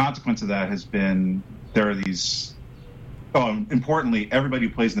 The consequence of that has been there are these... importantly, everybody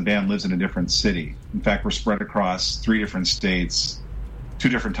who plays in the band lives in a different city. In fact, we're spread across 3 different states, 2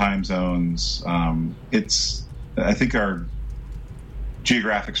 different time zones. I think our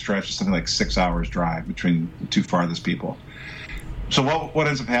geographic stretch is something like 6 hours drive between the two farthest people. So what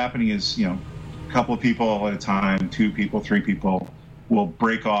ends up happening is, a couple of people at a time, 2 people, 3 people, will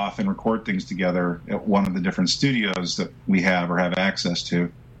break off and record things together at one of the different studios that we have or have access to.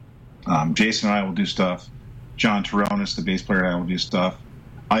 Jason and I will do stuff. John Taronis, the bass player, and I will do stuff.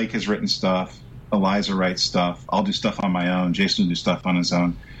 Ike has written stuff. Eliza writes stuff. I'll do stuff on my own. Jason will do stuff on his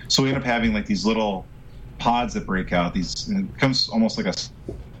own. So we end up having like these little pods that break out. It becomes almost like a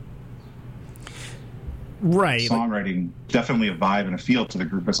songwriting, definitely a vibe and a feel to the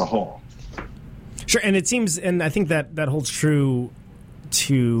group as a whole. Sure, and it seems, and I think that holds true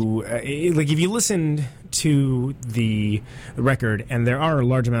to like if you listen to the record, and there are a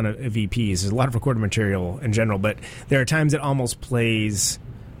large amount of EPs, there's a lot of recorded material in general, but there are times it almost plays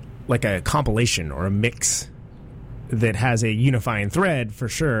like a compilation or a mix that has a unifying thread for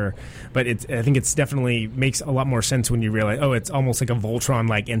sure, but I think it's definitely makes a lot more sense when you realize, it's almost like a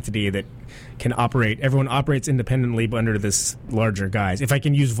Voltron-like entity that can operate. Everyone operates independently but under this larger guise. If I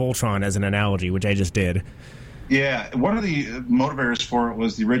can use Voltron as an analogy, which I just did. Yeah, one of the motivators for it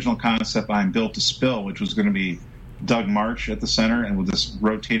was the original concept behind Built to Spill, which was going to be Doug March at the center and with this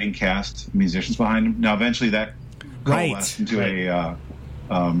rotating cast of musicians behind him. Now, eventually that coalesced into a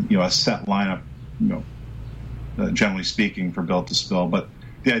set lineup, generally speaking, for Built to Spill. But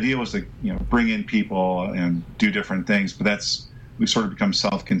the idea was to bring in people and do different things. But we sort of become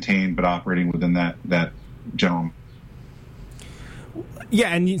self-contained, but operating within that general.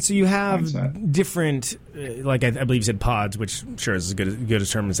 Yeah, and so you have different, like I believe you said pods, which sure is as good a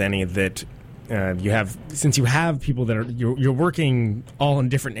term as any, that you have, since you have people that you're working all in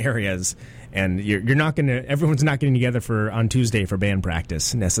different areas, and you're not going to, everyone's not getting together on Tuesday for band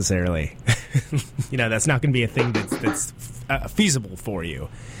practice necessarily. That's not going to be a thing that's feasible for you.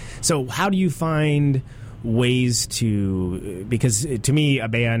 So how do you find ways to, because to me a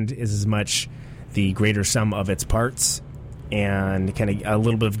band is as much the greater sum of its parts, and kind of a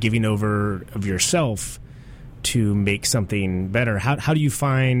little bit of giving over of yourself to make something better. How do you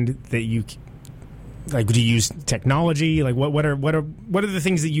find that you, like, do you use technology? Like, what are the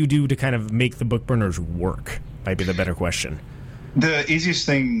things that you do to kind of make the book burners work? Might be the better question. The easiest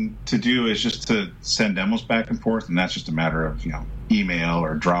thing to do is just to send demos back and forth, and that's just a matter of email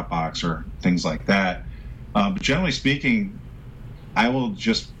or Dropbox or things like that. But generally speaking, I will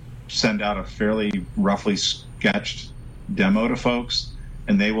just send out a fairly roughly sketched demo to folks,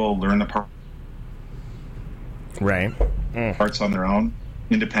 and they will learn the parts on their own,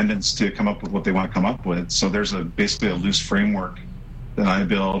 independence to come up with what they want to come up with. So there's basically a loose framework that I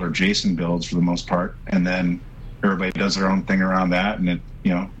build or Jason builds for the most part, and then everybody does their own thing around that, and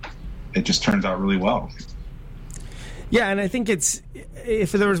it just turns out really well. Yeah, and I think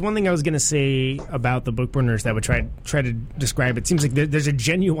if there was one thing I was going to say about the book burners that would try to describe it, seems like there's a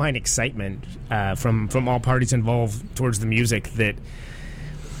genuine excitement from all parties involved towards the music that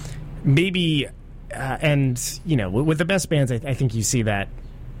maybe, and with the best bands, I think you see that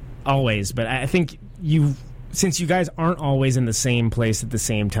always. But I think since you guys aren't always in the same place at the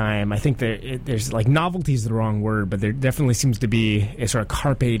same time, I think there's like, novelty is the wrong word, but there definitely seems to be a sort of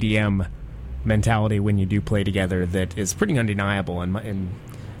carpe diem mentality when you do play together that is pretty undeniable in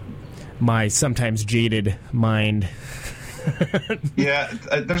my sometimes jaded mind. Yeah,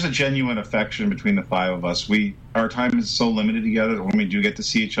 there's a genuine affection between the 5 of us. Our time is so limited together that when we do get to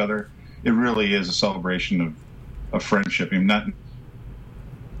see each other, it really is a celebration of friendship. I mean,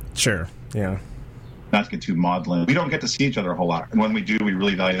 Sure, yeah. Not to get too maudlin. We don't get to see each other a whole lot. And when we do, we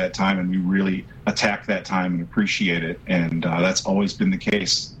really value that time, and we really attack that time and appreciate it. And that's always been the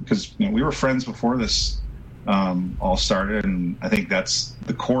case. Because we were friends before this all started, and I think that's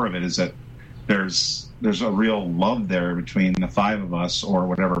the core of it, is that there's a real love there between the 5 of us, or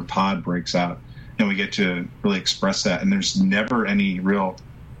whatever pod breaks out, and we get to really express that. And there's never any real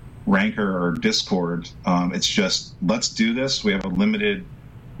rancor or discord. It's just, let's do this. We have a limited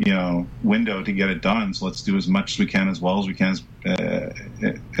window to get it done, so let's do as much as we can, as well as we can,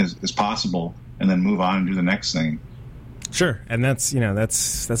 as possible, and then move on and do the next thing. Sure, and that's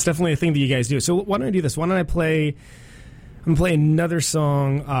definitely a thing that you guys do. So why don't I do this? Why don't I play? I'm going to play another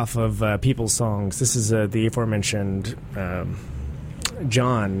song off of People's Songs. This is the aforementioned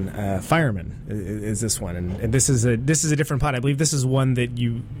John Fireman is this one, and this is a different pod. I believe this is one that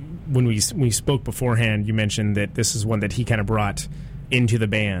when we spoke beforehand, you mentioned that this is one that he kind of brought into the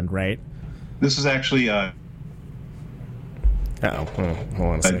band, right? This is actually hold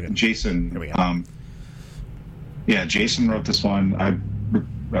on a second. Jason. Here we go. Jason wrote this one. I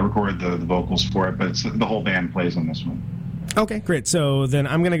recorded the vocals for it, but the whole band plays on this one. Okay, great. So then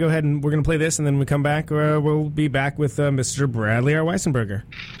I'm going to go ahead and we're going to play this, and then when we come back, we'll be back with Mr. Bradley R. Weissenberger.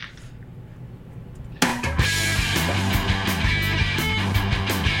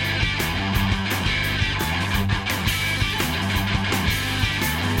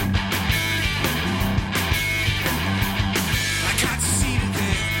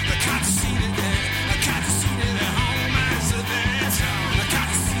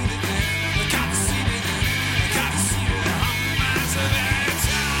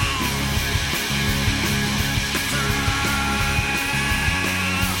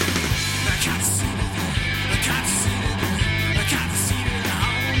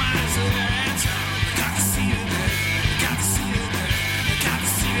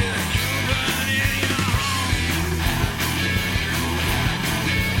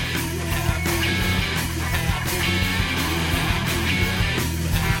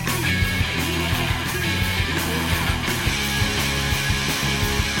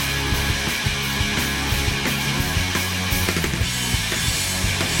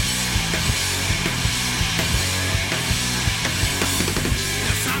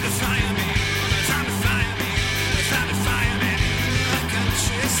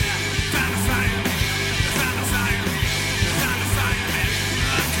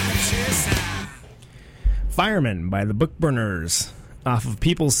 Fireman by the Bookburners off of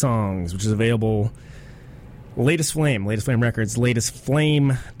People's Songs, which is available. Latest Flame Records,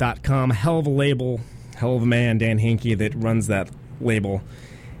 latestflame.com. Hell of a label, hell of a man, Dan Hinkie, that runs that label.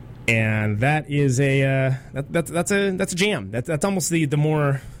 And that is that's a jam. That's almost the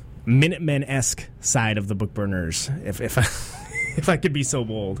more Minutemen-esque side of the Bookburners, if I could be so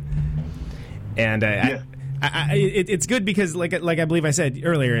bold. And it's good because, like I believe I said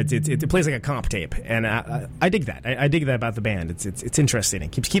earlier, it plays like a comp tape, and I dig that. I dig that about the band. It's interesting.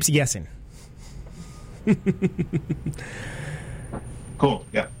 It keeps you guessing. Cool.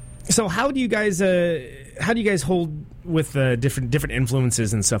 Yeah. So how do you guys hold with different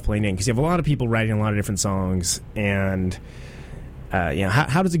influences and stuff playing in? Because you have a lot of people writing a lot of different songs, and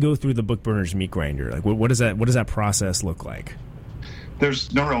how does it go through the Bookburners meat grinder? Like, what does that process look like?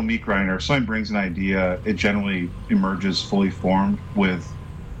 There's no real meat grinder. If someone brings an idea, it generally emerges fully formed with,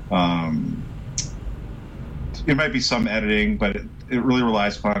 it might be some editing, but it really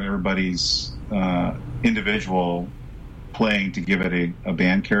relies upon everybody's individual playing to give it a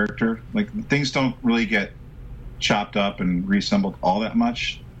band character. Like, things don't really get chopped up and reassembled all that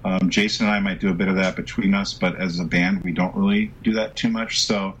much. Jason and I might do a bit of that between us, but as a band, we don't really do that too much.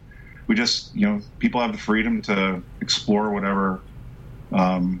 So we just, people have the freedom to explore whatever they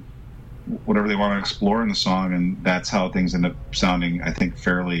want to explore in the song, and that's how things end up sounding, I think,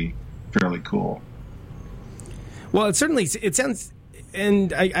 fairly cool. Well, it sounds,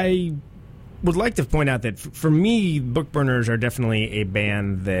 and I would like to point out that for me, Bookburners are definitely a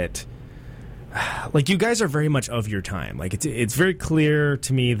band that, like, you guys are very much of your time. Like, it's very clear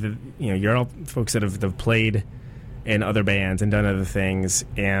to me that you're all folks that have played in other bands and done other things,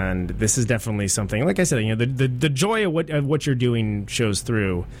 and this is definitely something. Like I said, the joy of what you're doing shows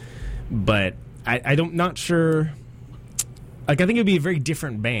through. But I'm not sure. Like, I think it would be a very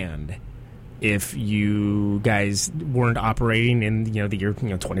different band if you guys weren't operating in the year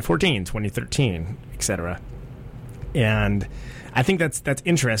 2014, 2013, etc. And I think that's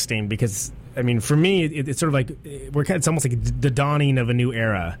interesting because, I mean, for me, it's sort of like it's almost like the dawning of a new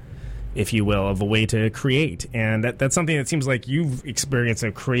era, if you will, of a way to create. And that's something that seems like you've experienced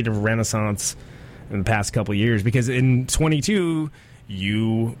a creative renaissance in the past couple of years, because in 22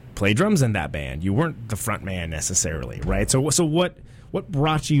 you played drums in that band. You weren't the front man necessarily, right? So what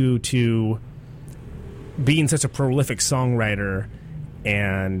brought you to being such a prolific songwriter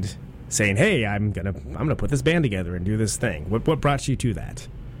and saying, "Hey, I'm gonna put this band together and do this thing"? What brought you to that?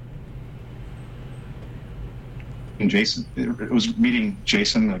 And Jason, it was meeting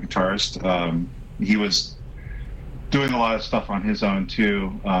Jason, the guitarist. He was doing a lot of stuff on his own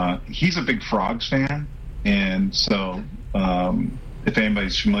too. He's a big Frogs fan, and so if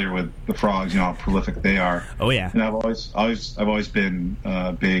anybody's familiar with the Frogs, how prolific they are. Oh yeah. And I've always been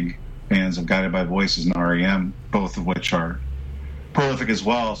big fans of Guided by Voices and REM, both of which are prolific as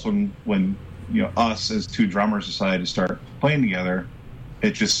well. So when us as two drummers decided to start playing together,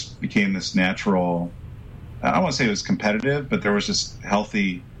 it just became this natural. I don't want to say it was competitive, but there was just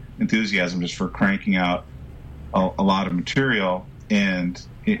healthy enthusiasm just for cranking out a lot of material. And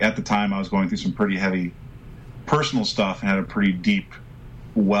at the time, I was going through some pretty heavy personal stuff and had a pretty deep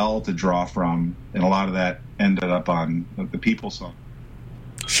well to draw from, and a lot of that ended up on the People song.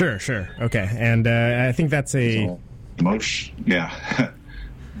 Sure. Okay. And I think that's a... emotion. Yeah.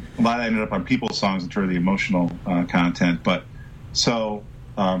 a lot ended up on people's songs in terms of the emotional content. But so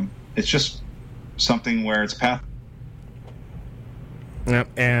it's just something where it's path. Yep,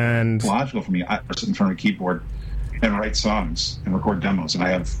 and logical for me. I sit in front of a keyboard and write songs and record demos, and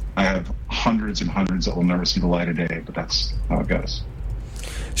I have hundreds and hundreds that will never see the light of day. But that's how it goes.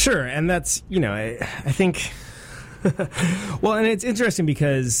 Sure, and that's I think. Well, and it's interesting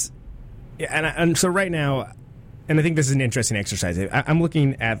because, and so right now, and I think this is an interesting exercise. I'm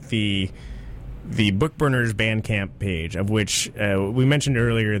looking at the Bookburners Bandcamp page, of which we mentioned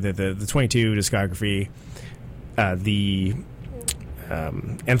earlier that the 22 discography, the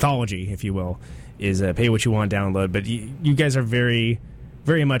anthology, if you will, is pay what you want, download. But you guys are very,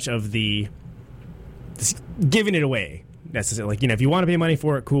 very much of the giving it away. Necessarily, like, if you want to pay money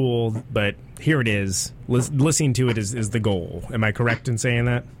for it, cool. But here it is. Listening to it is the goal. Am I correct in saying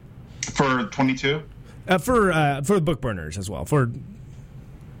that? For 22, for the Bookburners as well. For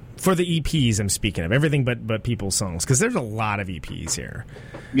the EPs, I'm speaking of everything but people's songs, because there's a lot of EPs here.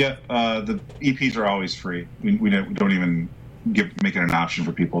 Yeah, the EPs are always free. We don't even make it an option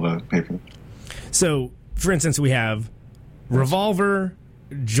for people to pay for them. So, for instance, we have Revolver,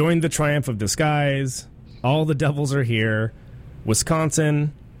 Join the Triumph of Disguise, All the Devils Are Here,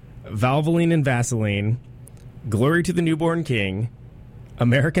 Wisconsin, Valvoline and Vaseline, Glory to the Newborn King,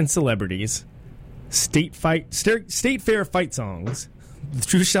 American Celebrities, State Fair Fight Songs, The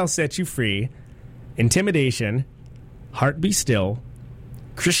Truth Shall Set You Free, Intimidation, Heart Be Still,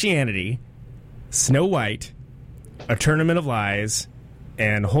 Christianity, Snow White, A Tournament of Lies,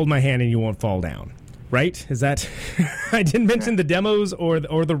 and Hold My Hand and You Won't Fall Down. Right? Is that... I didn't mention the demos or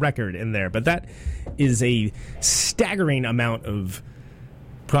the record in there, but that is a staggering amount of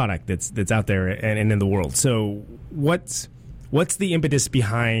product that's out there and in the world. So what's the impetus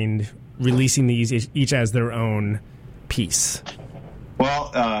behind releasing these each as their own piece?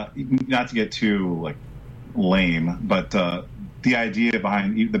 Well, not to get too lame, but the idea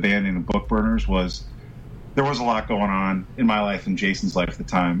behind the band and the Bookburners was there was a lot going on in my life and Jason's life at the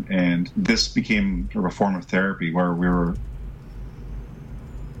time, and this became sort of a form of therapy where we were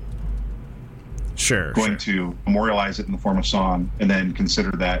going to memorialize it in the form of song, and then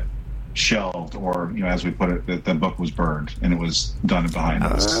consider that shelved, or as we put it, that the book was burned and it was done behind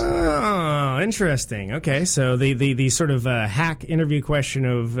us. Oh, interesting. Okay, so the sort of hack interview question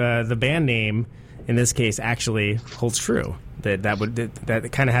of the band name in this case actually holds true. That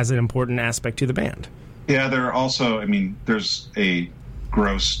kind of has an important aspect to the band. Yeah, there are also, there's a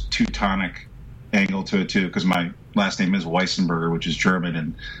gross Teutonic angle to it too, because my last name is Weissenberger, which is German,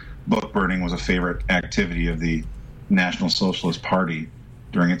 and book burning was a favorite activity of the National Socialist Party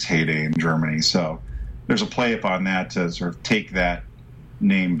during its heyday in Germany. So there's a play upon that to sort of take that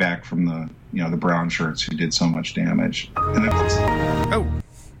name back from the brown shirts who did so much damage. And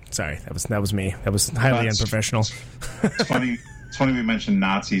sorry, that was me. That was highly unprofessional. It's funny. It's funny we mentioned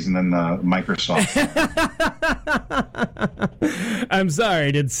Nazis and then Microsoft. I'm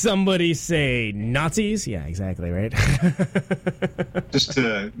sorry, did somebody say Nazis? Yeah, exactly, right? Just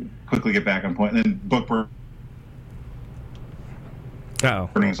to quickly get back on point, and then book burning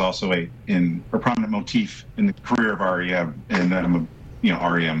is also a prominent motif in the career of REM, and I'm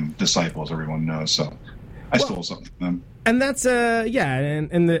a REM disciple, as everyone knows, so I stole something from them. And that's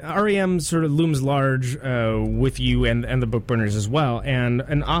and the REM sort of looms large with you and the Bookburners as well.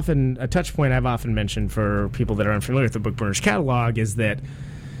 And often a touch point I've often mentioned for people that are unfamiliar with the Bookburners catalog is that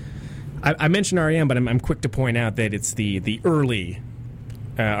I mentioned REM, but I'm quick to point out that it's the early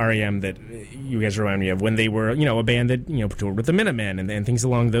REM that you guys remind me of, when they were a band that toured with the Minutemen and things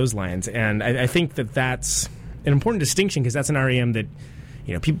along those lines. And I think that's an important distinction, because that's an REM that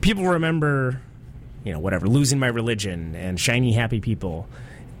people remember. Losing My Religion and Shiny Happy People,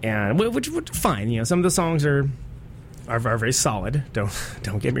 and which fine. Some of the songs are very solid.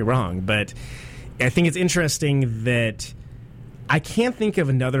 Don't get me wrong, but I think it's interesting that I can't think of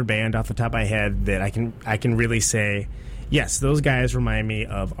another band off the top of my head that I can really say, yes, those guys remind me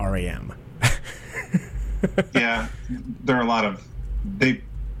of REM. Yeah, there are a lot of they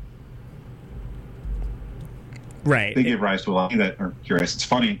give rise to a lot that are curious. It's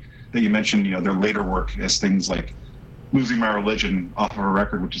funny that you mentioned, their later work as things like Losing My Religion off of a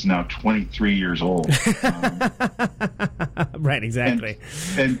record which is now 23 years old. Right, exactly.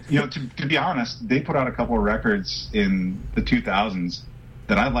 And to be honest, they put out a couple of records in the 2000s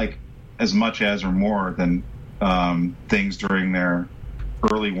that I like as much as or more than things during their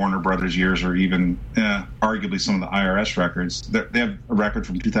early Warner Brothers years, or even arguably some of the IRS records. They have a record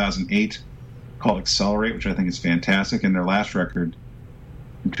from 2008 called Accelerate, which I think is fantastic, and their last record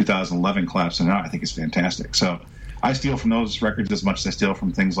in 2011, Collapsing Out, I think is fantastic. So I steal from those records as much as I steal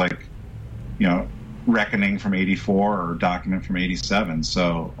from things like, Reckoning from '84 or Document from '87.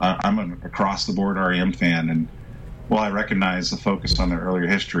 So I'm an across-the-board REM fan, and while I recognize the focus on their earlier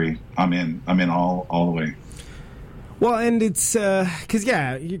history, I'm in all the way. Well, and it's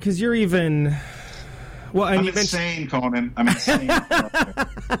because you're even. Well, and I'm insane, Conan. I'm insane.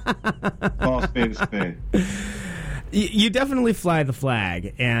 All spade is spade. You definitely fly the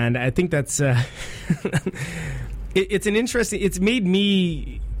flag, and I think that's it's an interesting. It's made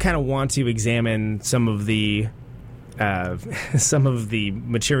me kind of want to examine some of the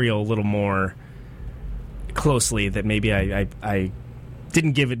material a little more closely that maybe I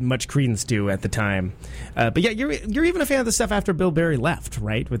didn't give it much credence to at the time. But yeah, you're even a fan of the stuff after Bill Berry left,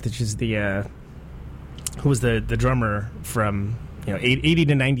 right? Which is the who was the drummer from 80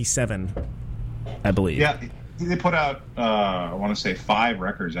 to 97, I believe. Yeah, they put out I want to say 5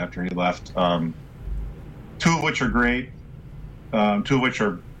 records after he left. 2 of which are great, 2 of which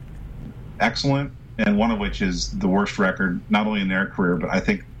are excellent, and one of which is the worst record, not only in their career, but I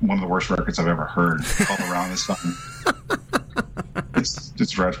think one of the worst records I've ever heard, called Around the Sun. It's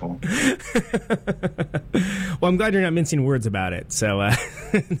dreadful. Well, I'm glad you're not mincing words about it. So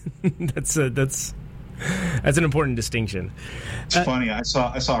that's an important distinction. It's funny. I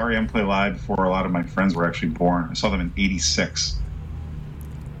saw REM play live before a lot of my friends were actually born. I saw them in '86.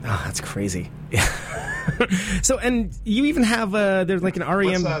 Oh, that's crazy. So, and you even have there's like an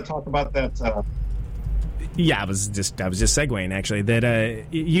REM. Let's talk about that. Yeah, I was just segueing actually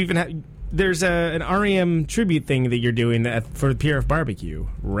that you even have. There's an REM tribute thing that you're doing for the PRF Barbecue,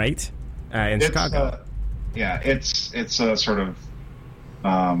 right? In Chicago. It's a sort of.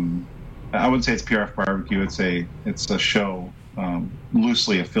 I wouldn't say it's PRF Barbecue. It's a show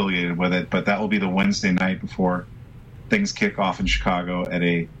loosely affiliated with it, but that will be the Wednesday night before things kick off in Chicago at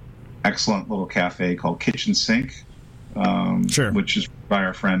a excellent little cafe called Kitchen Sink, which is by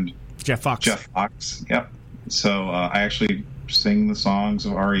our friend Jeff Fox. Yep. So I actually sing the songs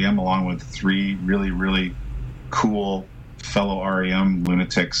of REM along with 3 really, really cool fellow REM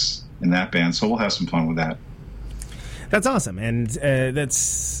lunatics in that band. So we'll have some fun with that. That's awesome, and it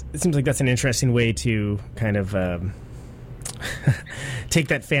seems like that's an interesting way to kind of take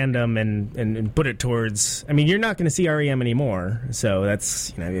that fandom and put it towards. I mean, you're not going to see REM anymore, so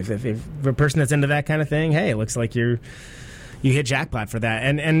that's if a person that's into that kind of thing, hey, it looks like you hit jackpot for that.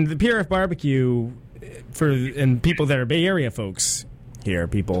 And the PRF Barbecue and people that are Bay Area folks here,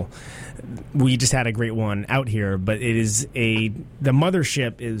 we just had a great one out here, but the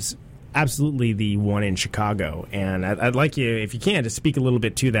mothership is absolutely the one in Chicago, and I'd like you, if you can, to speak a little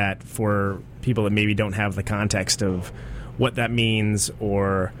bit to that for people that maybe don't have the context of what that means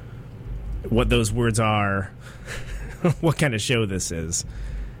or what those words are, what kind of show this is.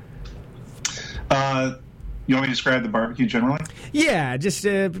 You want me to describe the barbecue generally? Yeah, just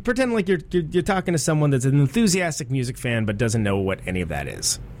pretend like you're talking to someone that's an enthusiastic music fan but doesn't know what any of that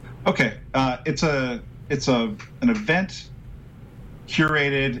is. Okay, it's an event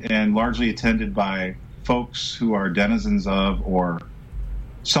curated and largely attended by folks who are denizens of or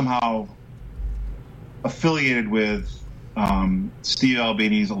somehow affiliated with Steve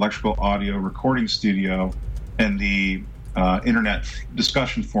Albini's Electrical Audio Recording Studio and the internet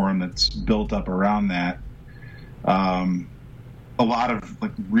discussion forum that's built up around that. A lot of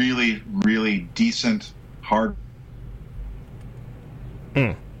like really, really decent, hard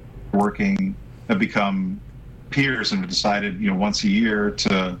working have become peers and have decided, once a year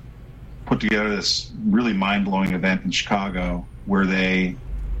to put together this really mind-blowing event in Chicago where their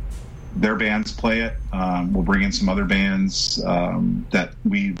bands play it. We'll bring in some other bands that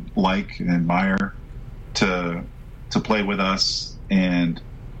we like and admire to play with us, and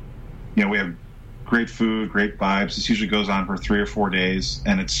we have great food, great vibes. This usually goes on for 3 or 4 days,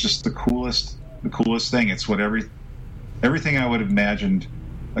 and it's just the coolest thing. It's what everything I would have imagined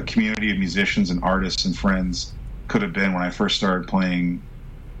a community of musicians and artists and friends could have been when I first started playing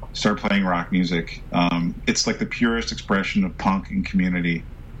rock music. It's like the purest expression of punk and community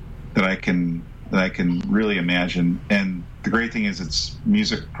that I can really imagine. And the great thing is it's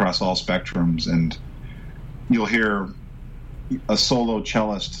music across all spectrums, and you'll hear a solo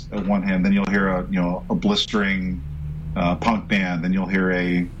cellist at one hand, then you'll hear a blistering punk band, then you'll hear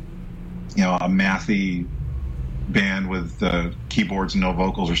a mathy band with keyboards and no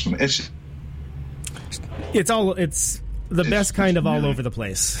vocals or something. It's the best kind of all over the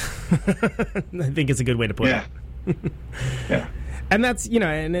place. I think it's a good way to put it. Yeah. And that's,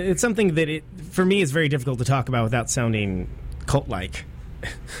 and it's something that for me is very difficult to talk about without sounding cult-like.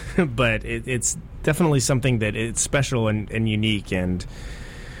 But it's definitely something that it's special and unique, and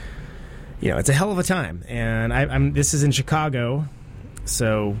it's a hell of a time. And this is in Chicago,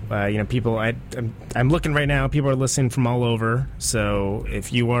 so people. I'm looking right now. People are listening from all over. So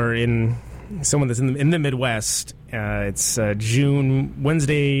if you are someone that's in the Midwest, it's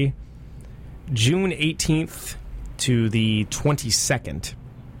Wednesday, June 18th to the 22nd.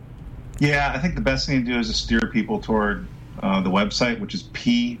 Yeah, I think the best thing to do is to steer people toward the website, which is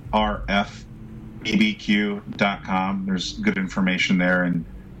prfbbq.com. There's good information there, and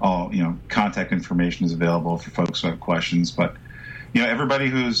all contact information is available for folks who have questions. But everybody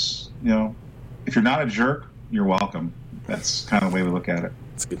who's if you're not a jerk, you're welcome. That's kind of the way we look at it.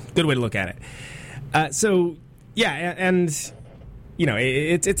 It's a good way to look at it. So yeah, and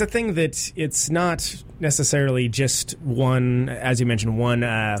it's a thing that it's not necessarily just one, as you mentioned, one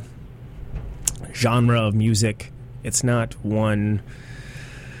genre of music. It's not one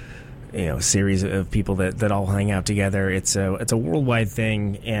series of people that all hang out together. It's a worldwide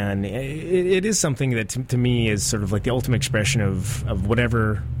thing, and it is something that to me is sort of like the ultimate expression of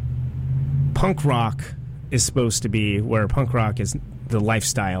whatever punk rock is supposed to be, where punk rock is the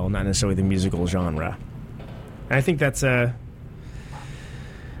lifestyle, not necessarily the musical genre. And I think that's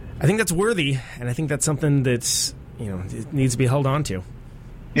worthy, and I think that's something that's it needs to be held on to.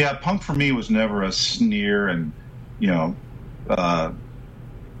 Yeah, punk for me was never a sneer and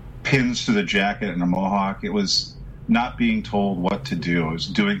pins to the jacket and a mohawk. It was not being told what to do. It was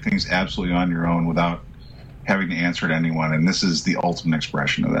doing things absolutely on your own without having to answer to anyone, and this is the ultimate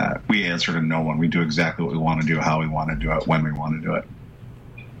expression of that. We answer to no one. We do exactly what we want to do, how we want to do it, when we want to do it.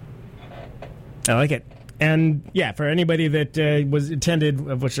 I like it. And yeah, for anybody that was attended,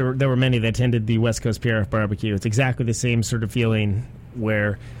 of which there were many that attended the West Coast PRF barbecue, it's exactly the same sort of feeling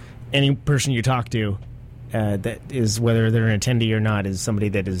where any person you talk to, that is, whether they're an attendee or not, is somebody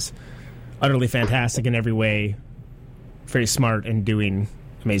that is utterly fantastic in every way, very smart, and doing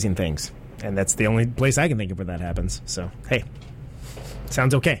amazing things. And that's the only place I can think of where that happens. So, hey,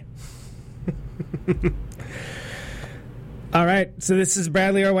 sounds okay. All right, so this is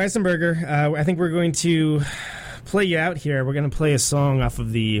Bradley R. Weissenberger. I think we're going to play you out here. We're going to play a song off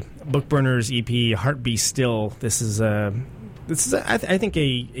of the Bookburners EP, Heart Be Still. This is I think,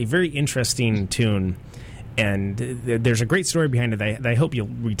 a very interesting tune, and there's a great story behind it that I hope you'll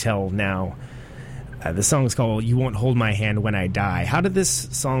retell now. The song is called You Won't Hold My Hand When I Die. How did this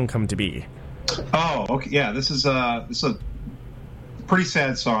song come to be? Oh, okay. Yeah, this is a pretty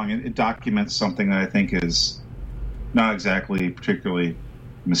sad song. It documents something that I think is not exactly particularly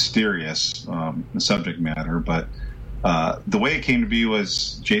mysterious, the subject matter, but the way it came to be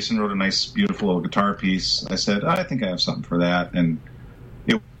was Jason wrote a nice, beautiful little guitar piece. I said, I think I have something for that, and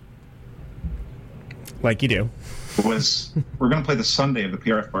it like you do. We're going to play the Sunday of the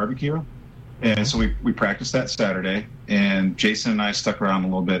PRF barbecue, and so we practiced that Saturday, and Jason and I stuck around a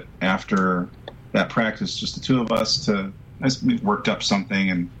little bit after that practice, just the two of us. We worked up something,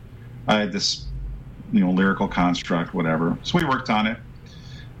 and I had this lyrical construct, whatever. So we worked on it,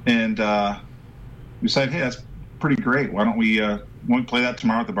 and we decided, hey, that's pretty great. Why don't we play that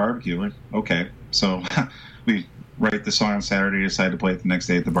tomorrow at the barbecue? Like, okay. So we write the song on Saturday, decide to play it the next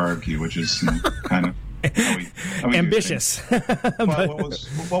day at the barbecue, which is kind of how we ambitious. But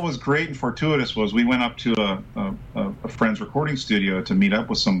what was great and fortuitous was we went up to a friend's recording studio to meet up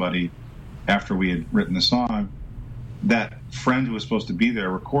with somebody after we had written the song. That friend who was supposed to be there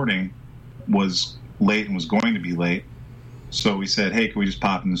recording was late and was going to be late, so we said, hey, can we just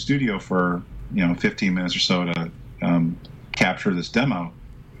pop in the studio for 15 minutes or so to capture this demo?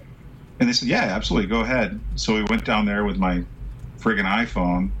 And they said, yeah, absolutely, go ahead. So we went down there with my friggin'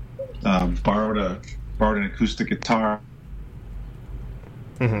 iPhone, borrowed an acoustic guitar,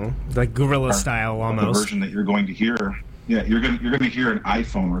 like guerrilla style almost. The version that you're going to hear. Yeah, you're going to hear an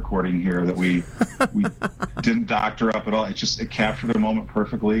iPhone recording here that we didn't doctor up at all. It captured the moment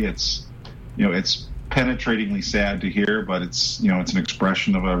perfectly. It's penetratingly sad to hear, but it's an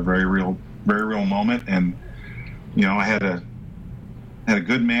expression of a very real moment. And I had a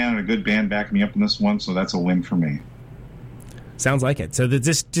good man and a good band backing me up in this one, so that's a win for me. Sounds like it. So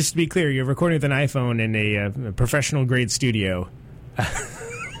just to be clear, you're recording with an iPhone in a professional grade studio,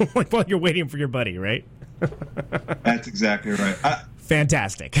 like while you're waiting for your buddy, right? That's exactly right.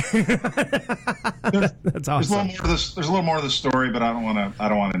 Fantastic. That's awesome. There's a little more to the story, but I don't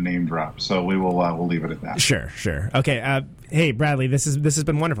want to name drop. So we'll leave it at that. Sure. Okay. Hey, Bradley, this has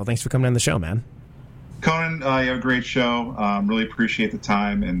been wonderful. Thanks for coming on the show, man. Conan, you have a great show. Really appreciate the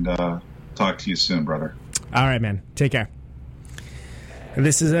time, and talk to you soon, brother. All right, man. Take care. And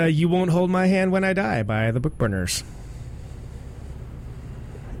this is You Won't Hold My Hand When I Die by the Bookburners.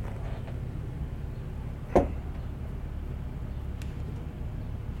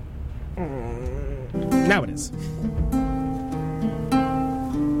 Mm. Now it is.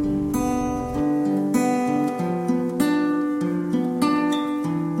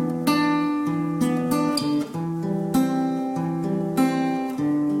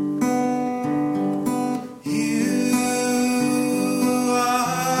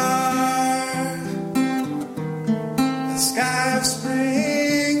 Sky of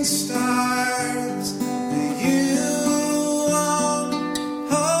spring stars, you won't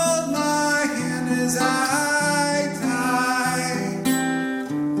hold my hand as I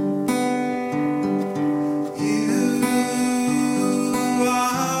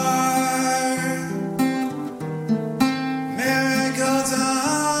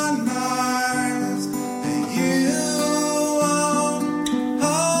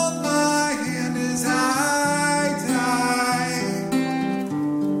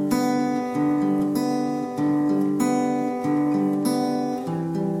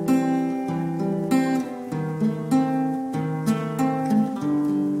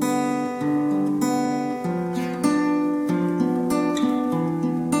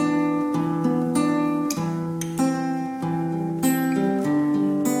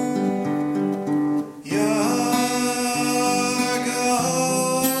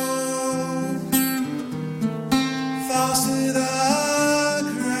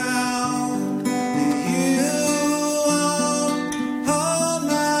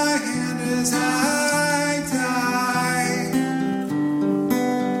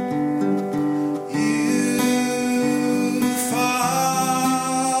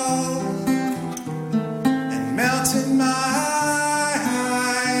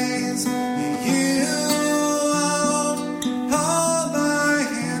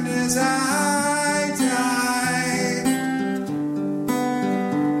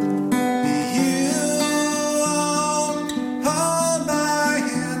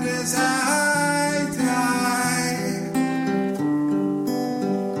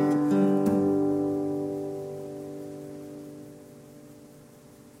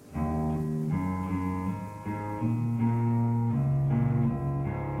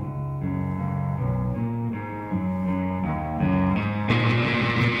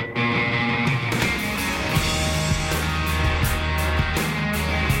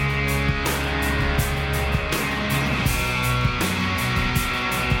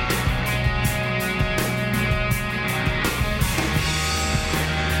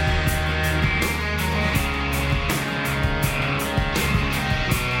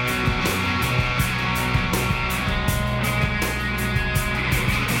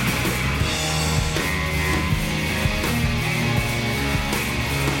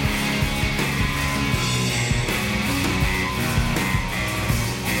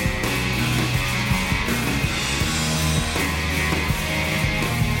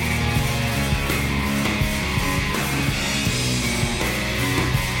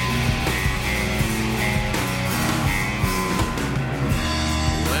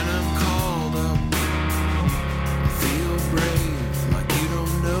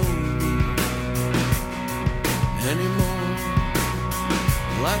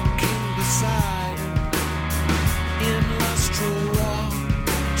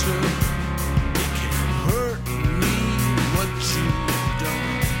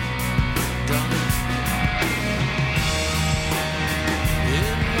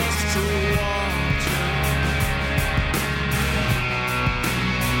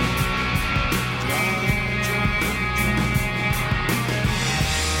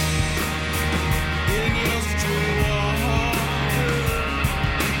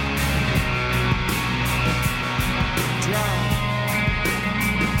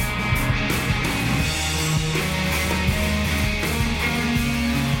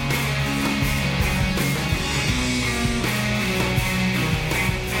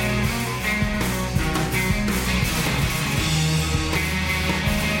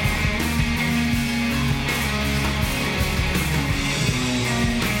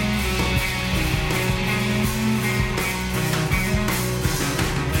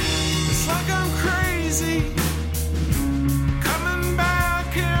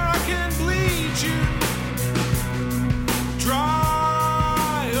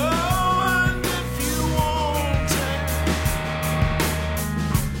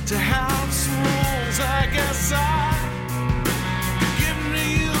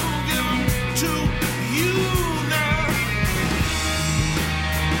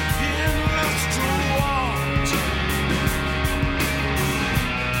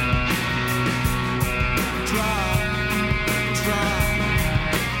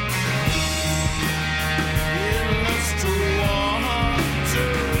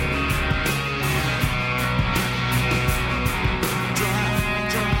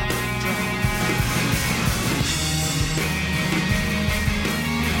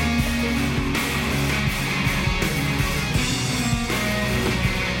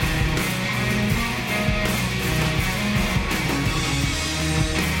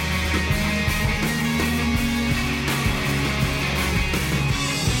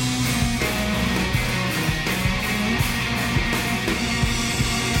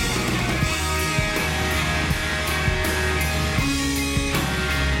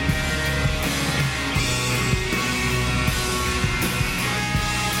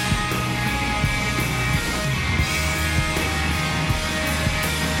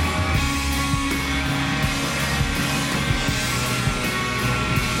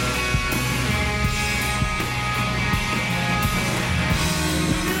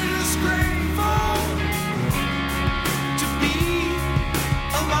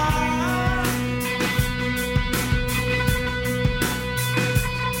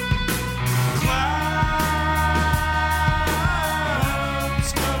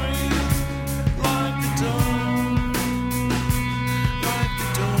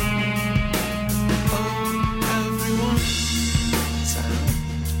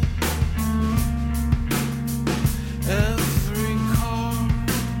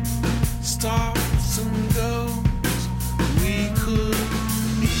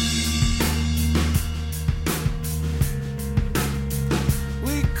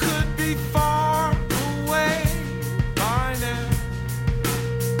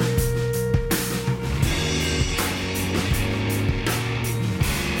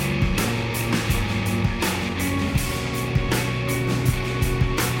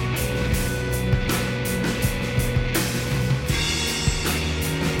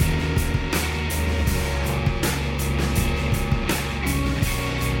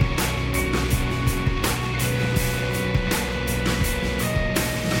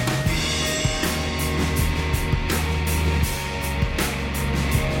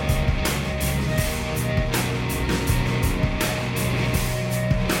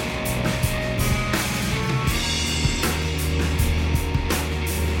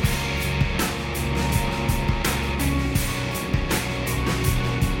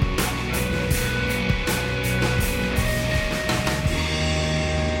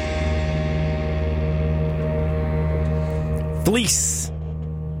Police.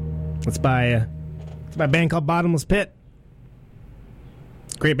 It's by a band called Bottomless Pit.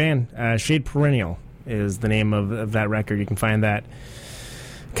 Great band. Shade Perennial is the name of that record. You can find that.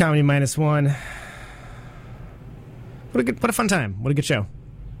 Comedy -1. What a fun time. What a good show.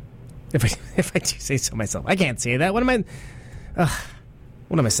 If I do say so myself. I can't say that. What am I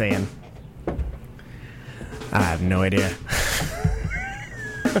saying? I have no idea.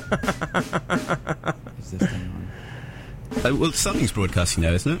 Is this thing on? Well, something's broadcasting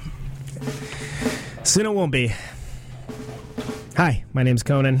now, isn't it? Soon it won't be. Hi, my name's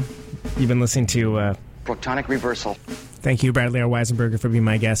Conan. You've been listening to Protonic Reversal. Thank you, Bradley R. Weissenberger, for being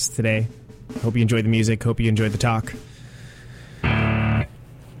my guest today. Hope you enjoyed the music. Hope you enjoyed the talk.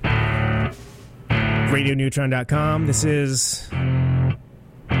 RadioNeutron.com. This is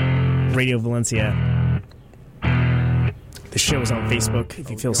Radio Valencia. The show is on Facebook,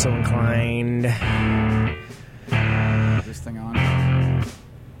 if you feel so inclined. Is this thing on?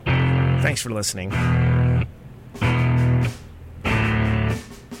 Thanks for listening.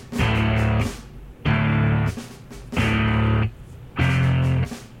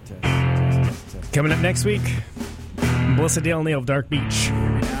 Coming up next week, Melissa Dale Neal of Dark Beach.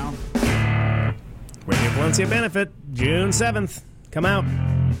 Now. Radio Valencia Benefit, June 7th. Come out.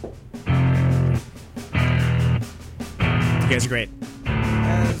 You guys are great.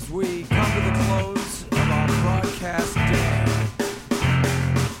 As we come to the close of our broadcast day.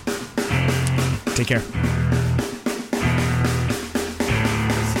 Take care.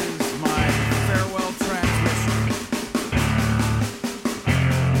 This is my farewell transmission.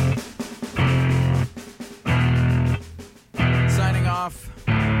 Signing off,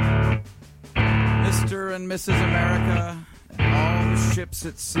 Mr. and Mrs. America, and all the ships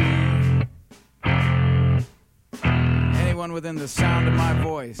at sea. Anyone within the sound of my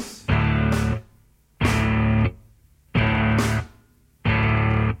voice.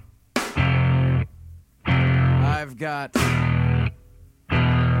 I've got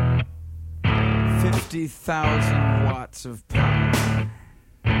 50,000 watts of power.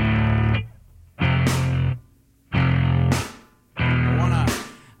 I want to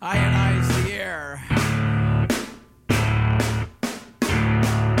ionize the air.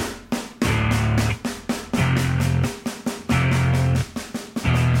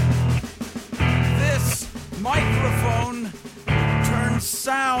 This microphone turns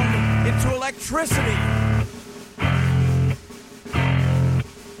sound into electricity.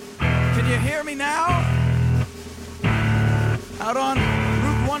 Can you hear me now? Out on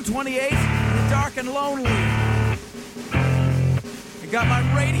Route 128, in the dark and lonely. I got my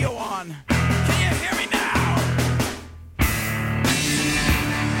radio on. Can you hear me now?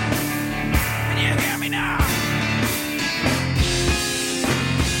 Can you hear me now?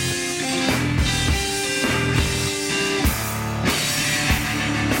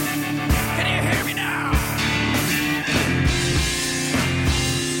 Can you hear me now? Can you hear me now?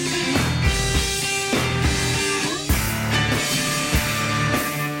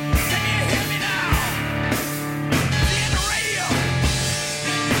 See you on the radio.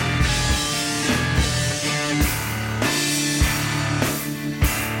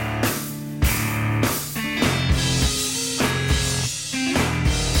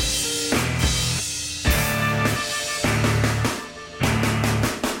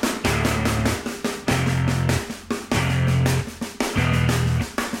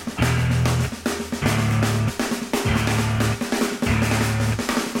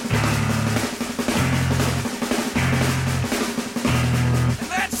 And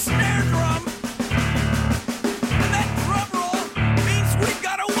that snare drum and that drum roll means we've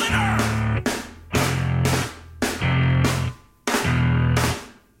got a winner.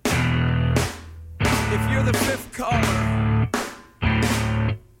 If you're the fifth caller,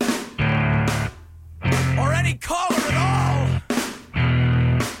 or any caller at all,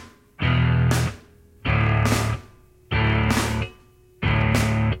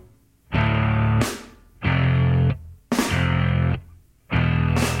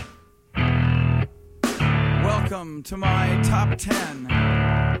 welcome to my top 10.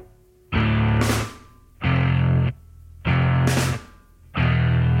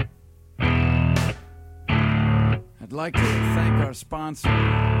 I'd like to thank our sponsor.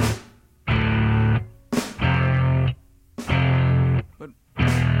 But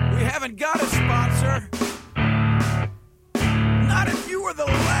we haven't got a sponsor. Not if you were the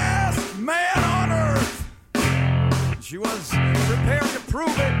last man on earth. She was prepared to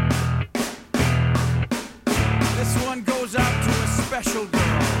prove it. This one goes out to a special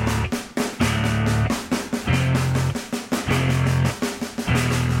girl.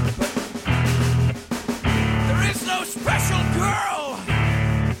 But there is no special girl.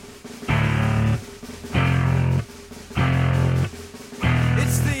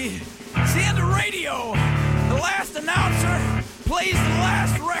 plays the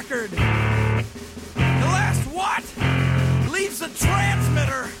last record. The last what? Leaves the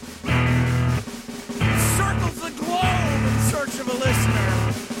transmitter. Circles the globe in search of a listener.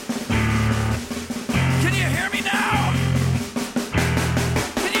 Can you hear me now?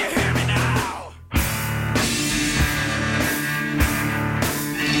 Can you hear me now?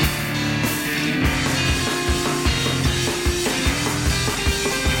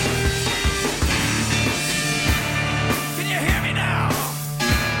 Can you hear me now?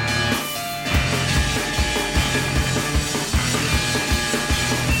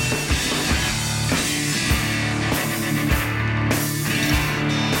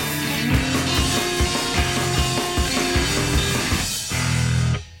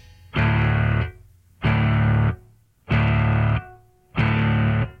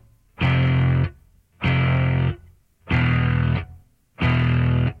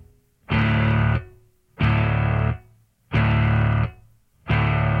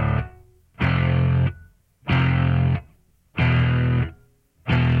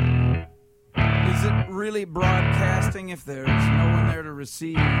 Is it really broadcasting if there's no one there to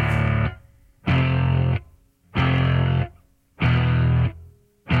receive?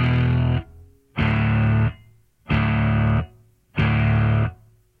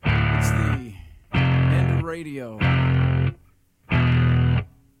 It's the end of radio.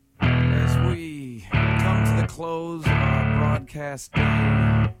 As we come to the close of our broadcast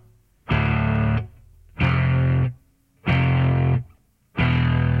day.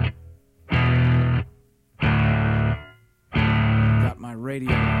 Got my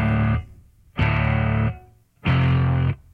radio on.